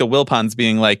reads like the Wilpons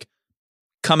being like,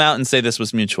 come out and say this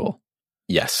was mutual.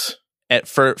 Yes.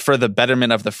 For the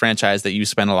betterment of the franchise that you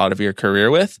spent a lot of your career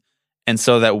with, and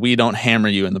so that we don't hammer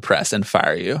you in the press and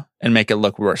fire you and make it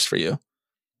look worse for you.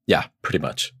 Yeah, pretty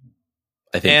much.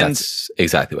 I think that's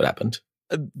exactly what happened.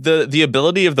 The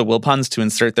ability of the Wilpons to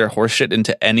insert their horseshit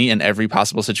into any and every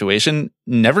possible situation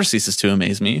never ceases to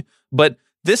amaze me. But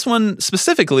this one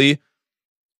specifically,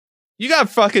 you got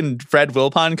fucking Fred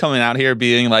Wilpon coming out here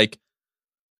being like,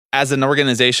 as an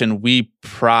organization, we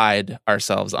pride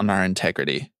ourselves on our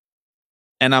integrity.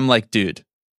 And I'm like, dude,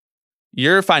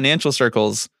 your financial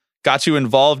circles got you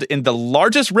involved in the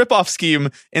largest ripoff scheme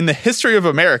in the history of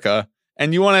America.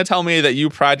 And you want to tell me that you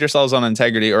pride yourselves on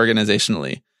integrity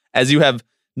organizationally, as you have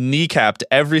kneecapped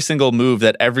every single move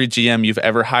that every GM you've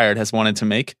ever hired has wanted to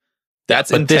make?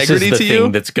 That's integrity to you? This is the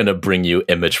thing that's going to bring you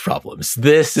image problems.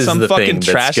 This is some the fucking thing that's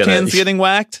trash cans getting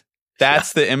whacked.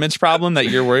 That's the image problem that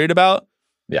you're worried about?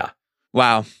 Yeah.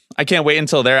 Wow. I can't wait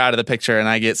until they're out of the picture and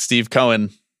I get Steve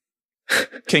Cohen,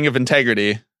 king of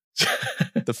integrity,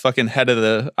 the fucking head of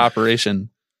the operation.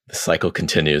 The cycle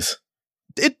continues.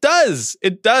 It does.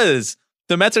 It does.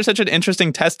 The Mets are such an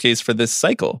interesting test case for this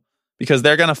cycle because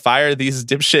they're going to fire these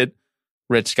dipshit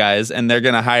rich guys and they're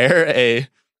going to hire a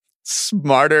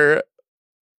smarter,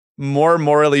 more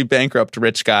morally bankrupt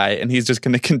rich guy, and he's just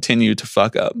going to continue to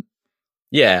fuck up.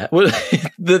 Yeah. Well,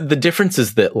 the difference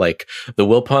is that, like, the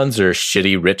Wilpons are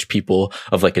shitty rich people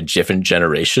of, like, a different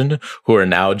generation who are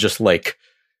now just, like,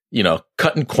 you know,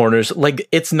 cutting corners. Like,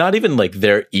 it's not even like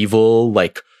they're evil,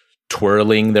 like,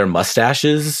 twirling their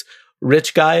mustaches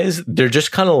rich guys. They're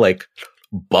just kind of like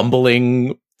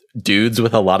bumbling dudes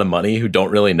with a lot of money who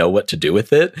don't really know what to do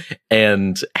with it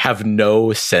and have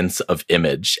no sense of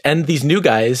image. And these new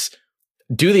guys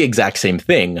do the exact same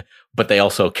thing, but they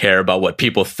also care about what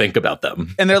people think about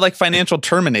them. And they're like financial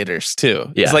terminators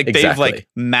too. Yeah, it's like exactly. They've like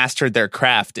mastered their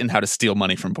craft in how to steal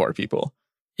money from poor people.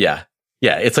 Yeah.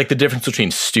 Yeah. It's like the difference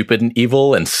between stupid and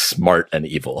evil and smart and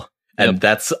evil. And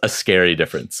that's a scary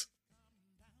difference.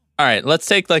 All right, let's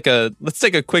take a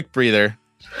quick breather,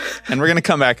 and we're going to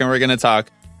come back and we're going to talk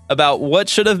about what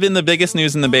should have been the biggest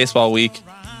news in the baseball week.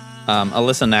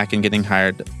 Alyssa Nakken getting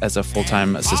hired as a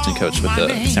full-time assistant coach with the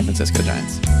San Francisco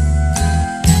Giants.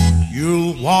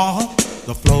 You'll walk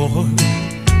the floor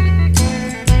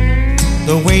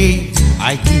the way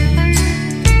I do.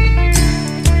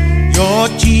 Your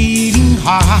cheating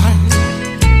heart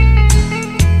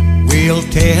will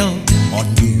tell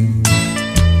on you.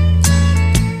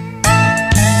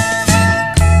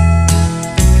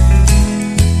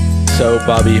 So,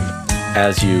 Bobby,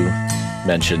 as you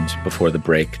mentioned before the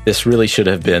break, this really should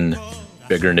have been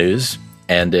bigger news,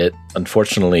 and it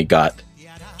unfortunately got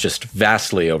just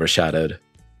vastly overshadowed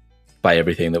by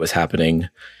everything that was happening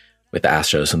with the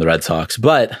Astros and the Red Sox.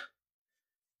 But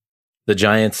the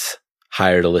Giants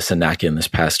hired Alyssa Nakken this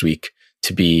past week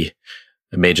to be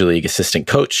a Major League assistant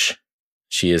coach.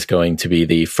 She is going to be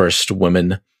the first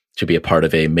woman to be a part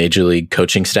of a Major League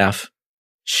coaching staff.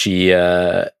 She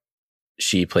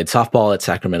played softball at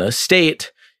Sacramento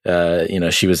State.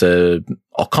 She was a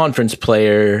all-conference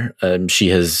player.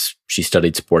 She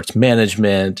studied sports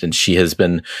management, and she's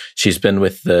been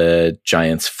with the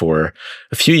Giants for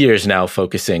a few years now,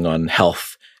 focusing on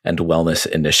health and wellness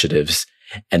initiatives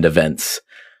and events.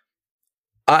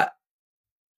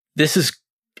 This is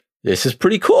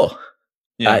pretty cool.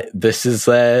 Yeah. This is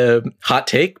a hot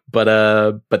take, but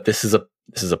this is a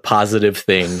positive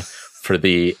thing for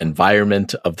the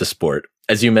environment of the sport.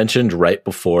 As you mentioned right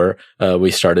before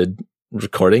we started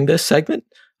recording this segment,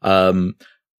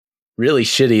 really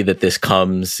shitty that this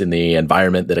comes in the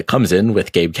environment that it comes in,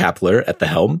 with Gabe Kapler at the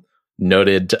helm,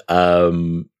 noted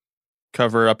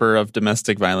Cover-upper of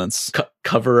domestic violence.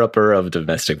 Cover-upper of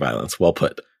domestic violence. Well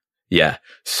put. Yeah.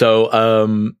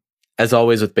 So as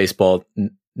always with baseball,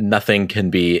 nothing can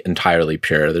be entirely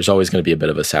pure. There's always going to be a bit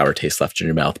of a sour taste left in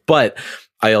your mouth. But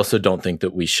I also don't think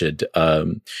that we should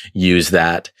use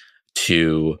that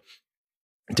to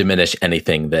diminish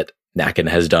anything that Nakken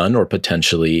has done or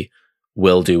potentially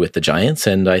will do with the Giants.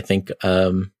 And I think,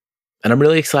 and I'm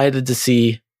really excited to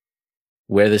see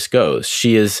where this goes.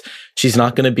 She's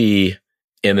not going to be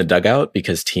in the dugout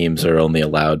because teams are only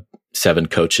allowed 7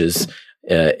 coaches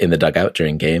in the dugout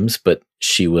during games, but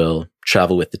she will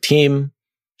travel with the team.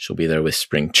 She'll be there with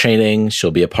spring training. She'll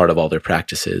be a part of all their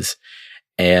practices.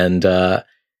 And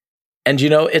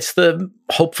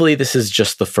hopefully this is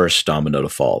just the first domino to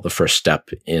fall, the first step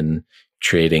in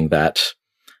creating that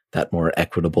more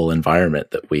equitable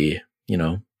environment that we,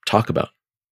 talk about.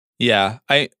 Yeah.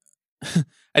 I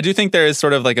do think there is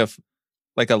sort of like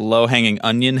a low-hanging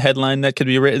onion headline that could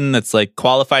be written that's like,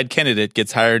 qualified candidate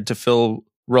gets hired to fill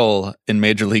role in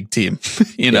major league team.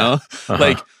 know? Uh-huh.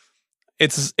 Like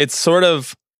it's sort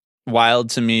of wild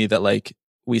to me that like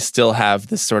we still have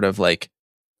this sort of like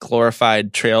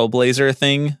glorified trailblazer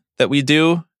thing that we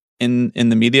do in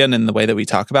the media and in the way that we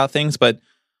talk about things. But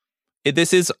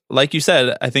this is, like you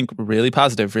said, I think really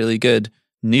positive, really good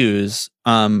news.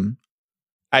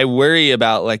 I worry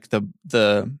about like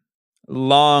the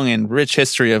long and rich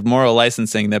history of moral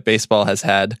licensing that baseball has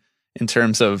had in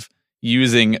terms of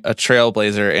using a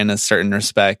trailblazer in a certain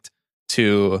respect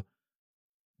to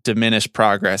diminish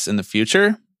progress in the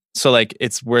future. So like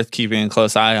it's worth keeping a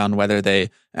close eye on whether they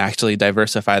actually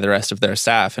diversify the rest of their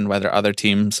staff and whether other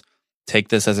teams take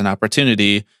this as an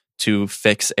opportunity to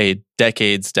fix a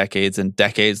decades and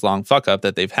decades long fuck up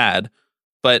that they've had.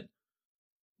 But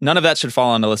none of that should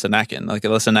fall on Alyssa Nakken. Like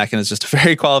Alyssa Nakken is just a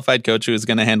very qualified coach who is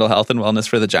going to handle health and wellness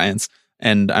for the Giants,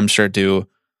 and I'm sure do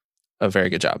a very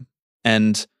good job.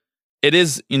 And it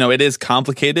is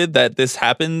complicated that this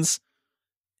happens.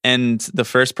 And the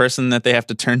first person that they have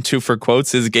to turn to for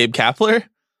quotes is Gabe Kapler,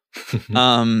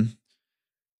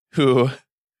 who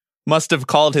must have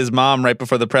called his mom right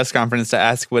before the press conference to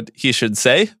ask what he should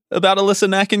say about Alyssa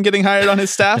Nakken getting hired on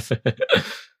his staff.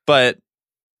 But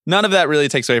none of that really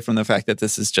takes away from the fact that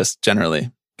this is just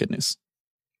generally good news.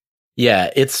 Yeah,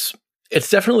 it's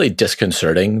definitely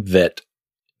disconcerting that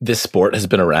this sport has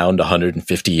been around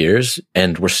 150 years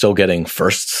and we're still getting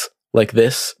firsts like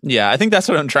this. Yeah, I think that's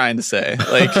what I'm trying to say.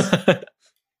 Like,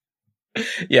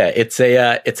 yeah, it's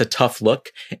a tough look,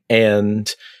 and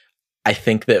I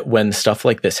think that when stuff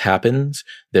like this happens,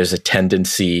 there's a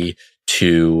tendency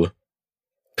to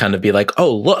kind of be like,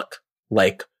 "Oh, look,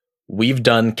 like we've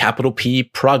done capital P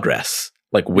progress.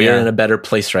 Like we're in a better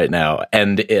place right now.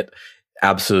 And it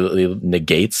absolutely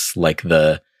negates like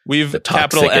the toxic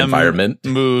capital M environment.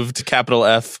 Moved capital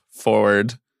F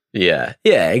forward. Yeah,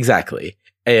 exactly.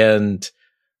 And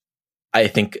I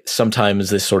think sometimes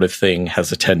this sort of thing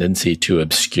has a tendency to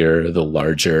obscure the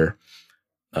larger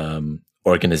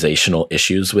organizational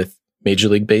issues with Major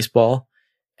League Baseball.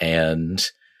 And,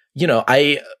 you know,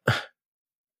 I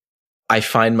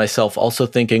find myself also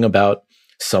thinking about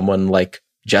someone like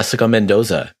Jessica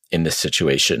Mendoza in this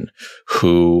situation,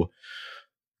 who,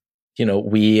 you know,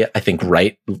 I think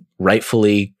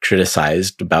rightfully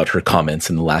criticized about her comments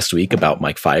in the last week about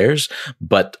Mike Fiers,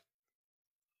 but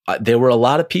there were a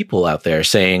lot of people out there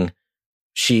saying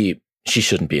she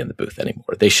shouldn't be in the booth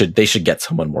anymore. They should get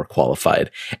someone more qualified.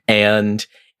 And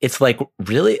it's like,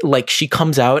 really, like she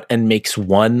comes out and makes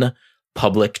one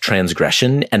public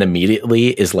transgression and immediately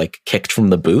is like kicked from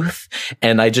the booth.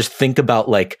 And I just think about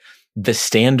like the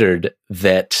standard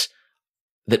that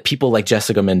people like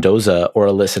Jessica Mendoza or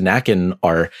Alyssa Nakken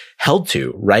are held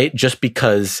to, right? Just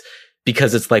because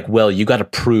it's like, well, you got to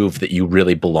prove that you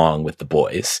really belong with the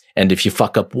boys. And if you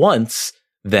fuck up once,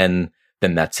 then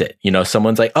that's it. You know,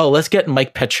 someone's like, oh, let's get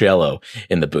Mike Petriello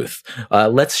in the booth.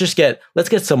 Let's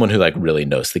get someone who like really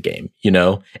knows the game, you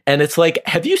know? And it's like,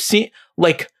 have you seen,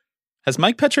 like, has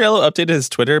Mike Petriello updated his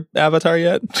Twitter avatar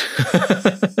yet?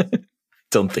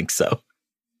 Don't think so.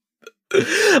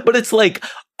 But it's like,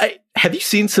 have you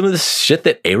seen some of the shit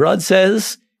that A-Rod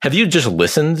says? Have you just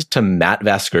listened to Matt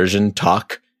Vasgersian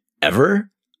talk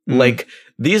ever? Like,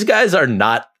 these guys are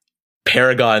not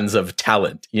paragons of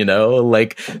talent, you know?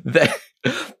 Like,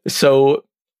 so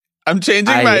I'm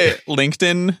changing my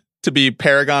LinkedIn to be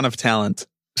Paragon of Talent.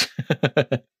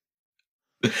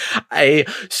 I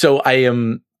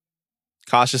am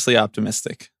cautiously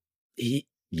optimistic.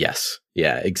 Yes.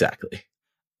 Yeah, exactly.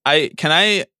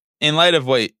 In light of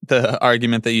the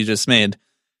argument that you just made,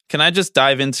 can I just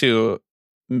do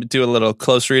a little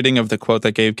close reading of the quote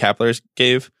that Gabe Kapler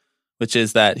gave, which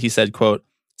is that he said, quote,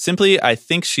 "Simply, I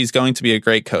think she's going to be a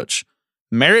great coach.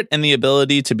 Merit and the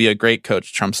ability to be a great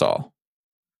coach trumps all."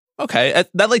 Okay,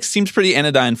 that like seems pretty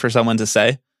anodyne for someone to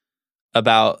say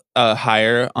about a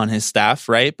hire on his staff,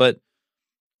 right? But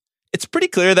it's pretty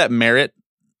clear that merit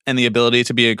and the ability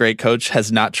to be a great coach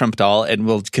has not trumped all and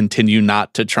will continue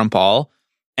not to trump all.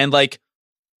 And like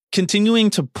continuing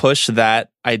to push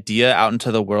that idea out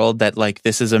into the world that like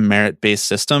this is a merit-based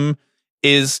system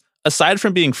is, aside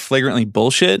from being flagrantly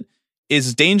bullshit,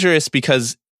 is dangerous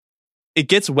because it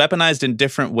gets weaponized in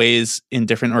different ways in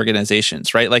different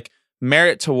organizations, right? Like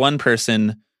merit to one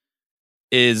person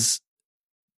is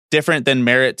different than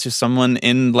merit to someone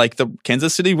in like the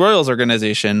Kansas City Royals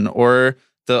organization or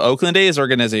the Oakland A's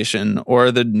organization or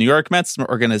the New York Mets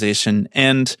organization.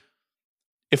 And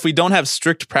if we don't have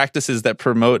strict practices that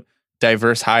promote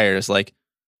diverse hires, like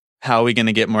how are we going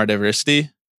to get more diversity?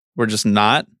 We're just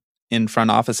not in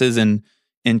front offices and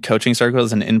in coaching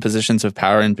circles and in positions of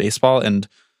power in baseball and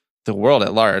the world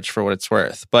at large, for what it's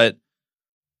worth. But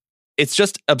it's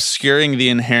just obscuring the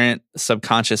inherent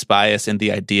subconscious bias in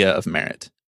the idea of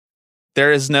merit.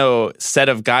 There is no set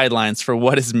of guidelines for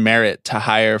what is merit to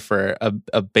hire for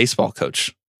a baseball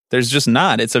coach. There's just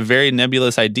not. It's a very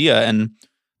nebulous idea. And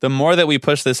the more that we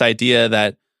push this idea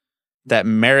that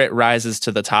merit rises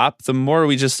to the top, the more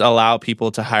we just allow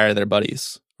people to hire their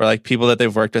buddies or like people that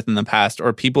they've worked with in the past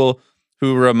or people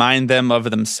who remind them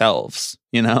of themselves,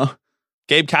 you know?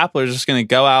 Gabe Kapler is just going to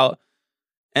go out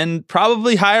and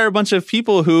probably hire a bunch of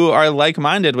people who are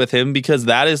like-minded with him because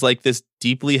that is like this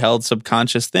deeply held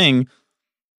subconscious thing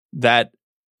that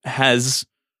has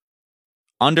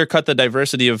undercut the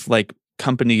diversity of like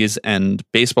companies and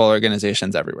baseball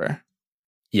organizations everywhere.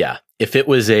 Yeah. If it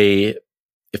was a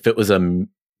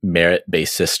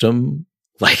merit-based system,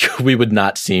 like we would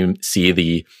not see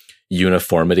the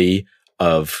uniformity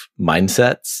of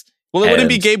mindsets. Well, it wouldn't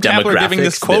be Gabe Kapler giving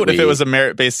this quote if it was a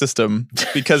merit-based system,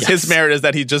 because yes. His merit is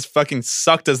that he just fucking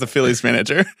sucked as the Phillies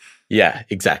manager. Yeah,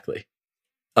 exactly.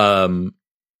 I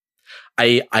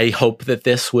hope that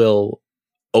this will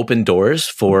open doors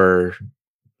for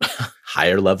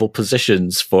higher level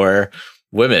positions for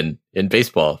women in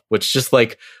baseball, which just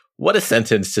like, what a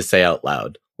sentence to say out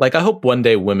loud. Like, I hope one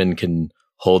day women can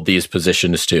hold these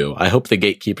positions too. I hope the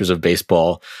gatekeepers of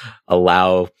baseball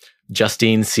allow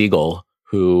Justine Siegel,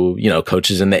 who, you know,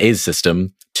 coaches in the A's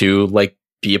system, to like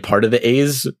be a part of the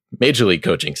A's major league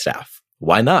coaching staff.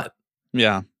 Why not?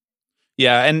 Yeah.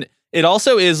 Yeah. And it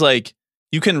also is like,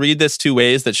 you can read this two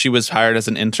ways, that she was hired as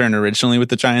an intern originally with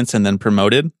the Giants and then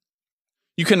promoted.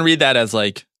 You can read that as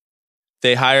like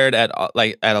they hired at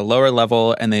a lower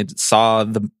level and they saw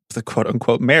the the quote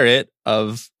unquote merit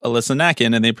of Alyssa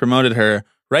Nakken and they promoted her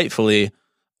rightfully.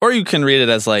 Or you can read it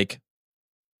as like,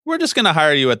 we're just going to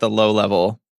hire you at the low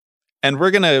level and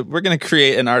we're going to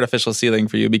create an artificial ceiling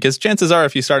for you, because chances are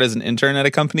if you start as an intern at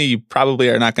a company, you probably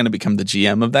are not going to become the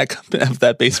GM of that company, of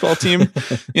that baseball team.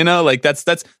 You know, like that's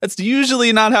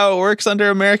usually not how it works under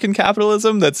American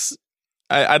capitalism.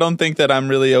 I don't think that I'm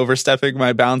really overstepping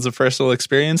my bounds of personal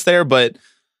experience there, but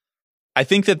I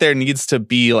think that there needs to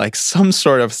be like some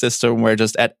sort of system where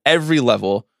just at every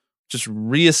level, just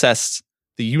reassess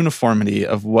the uniformity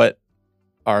of what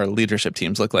our leadership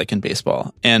teams look like in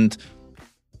baseball. And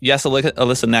yes, Alyssa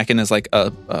Nakken is like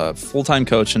a full-time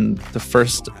coach and the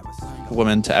first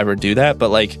woman to ever do that. But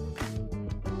like,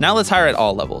 now let's hire at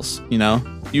all levels. You know,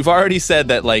 you've already said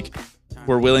that like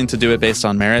we're willing to do it based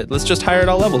on merit. Let's just hire at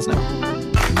all levels now.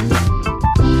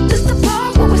 This the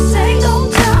part where we say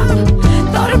don't stop.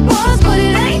 Thought it was, but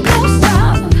it ain't gon'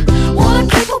 stop. Wanna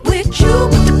keep up with you,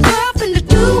 but the girl finna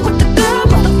do what the girl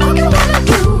motherfucking wanna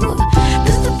do.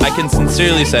 This the I can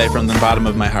sincerely say from the bottom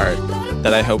of my heart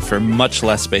that I hope for much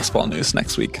less baseball news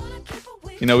next week.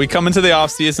 You know, we come into the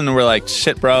offseason and we're like,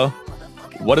 shit, bro,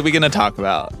 what are we going to talk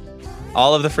about?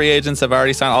 All of the free agents have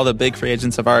already signed. All the big free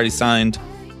agents have already signed.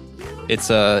 It's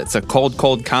a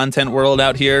cold content world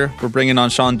out here. We're bringing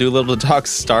on Sean Doolittle to talk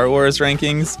Star Wars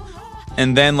rankings.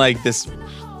 And then like this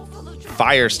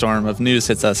firestorm of news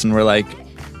hits us and we're like,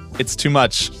 it's too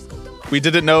much. We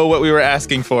didn't know what we were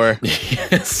asking for.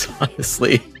 Yes,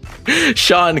 honestly.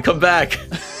 Sean, come back.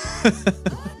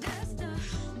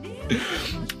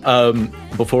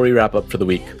 Before we wrap up for the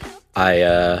week,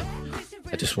 I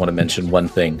just want to mention one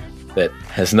thing that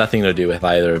has nothing to do with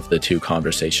either of the two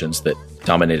conversations that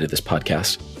dominated this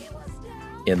podcast.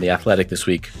 In The Athletic this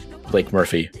week, Blake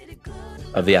Murphy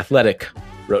of The Athletic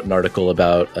wrote an article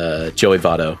about Joey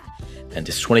Votto and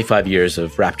his 25 years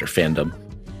of Raptor fandom.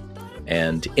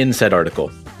 And in said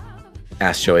article,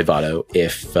 asked Joey Votto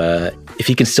if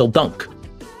he can still dunk.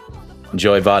 And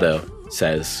Joey Votto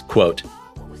says, quote,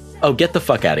 "Oh, get the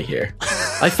fuck out of here.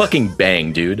 I fucking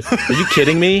bang, dude. Are you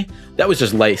kidding me? That was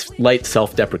just light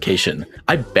self-deprecation.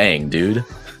 I bang, dude."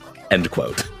 End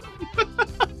quote.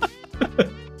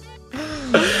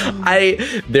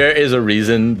 There is a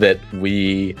reason that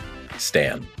we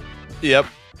stan. Yep.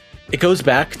 It goes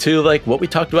back to like what we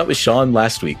talked about with Sean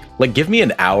last week. Like, give me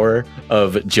an hour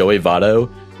of Joey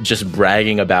Votto just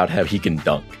bragging about how he can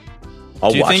dunk.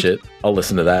 I'll watch it. I'll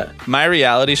listen to that. My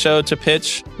reality show to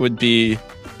pitch would be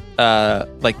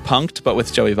like Punk'd, but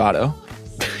with Joey Votto.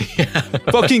 Yeah.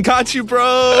 Fucking caught you,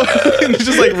 bro. And he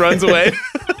just like runs away.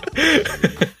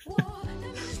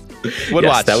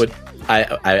 Watch. That would. I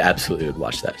absolutely would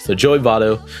watch that. So Joey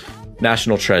Votto,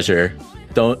 national treasure.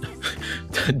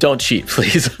 Don't cheat,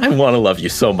 please. I want to love you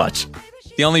so much.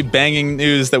 The only banging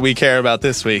news that we care about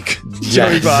this week,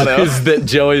 Joey Votto, is that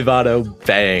Joey Votto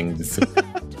bangs.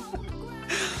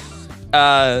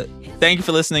 Thank you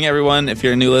for listening, everyone. If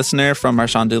you're a new listener from our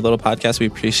Sean Doolittle podcast, we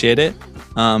appreciate it.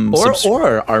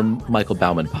 Or our Michael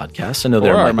Bauman podcast. I know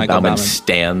there are Michael Bauman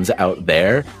stans out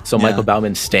there. So yeah. Michael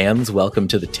Bauman stans, welcome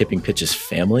to the Tipping Pitches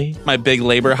family. My big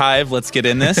labor hive. Let's get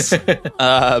in this.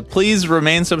 Please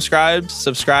remain subscribed.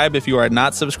 Subscribe if you are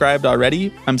not subscribed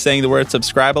already. I'm saying the word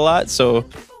subscribe a lot, so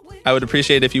I would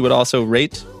appreciate if you would also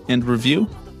rate and review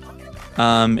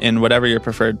in whatever your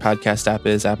preferred podcast app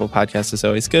is. Apple Podcasts is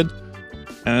always good.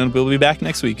 And we'll be back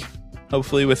next week,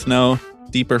 hopefully with no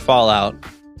deeper fallout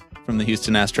from the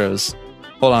Houston Astros.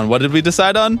 Hold on, what did we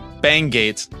decide on?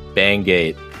 Banggate.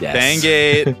 Banggate, yes.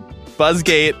 Banggate.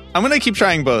 Buzzgate. I'm going to keep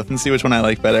trying both and see which one I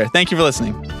like better. Thank you for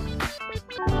listening.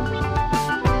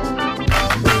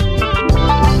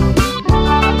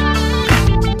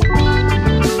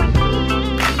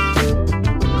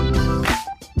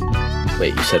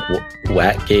 Wait, you said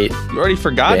Whackgate? You already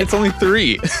forgot? It's only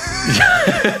 3.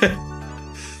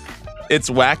 It's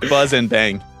Whack, Buzz, and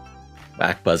Bang.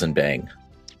 Whack, Buzz, and Bang.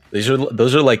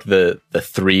 Those are like the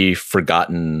 3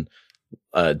 forgotten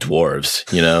dwarves,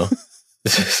 you know?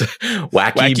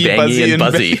 Wacky, Bangy, and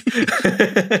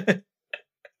Buzzy.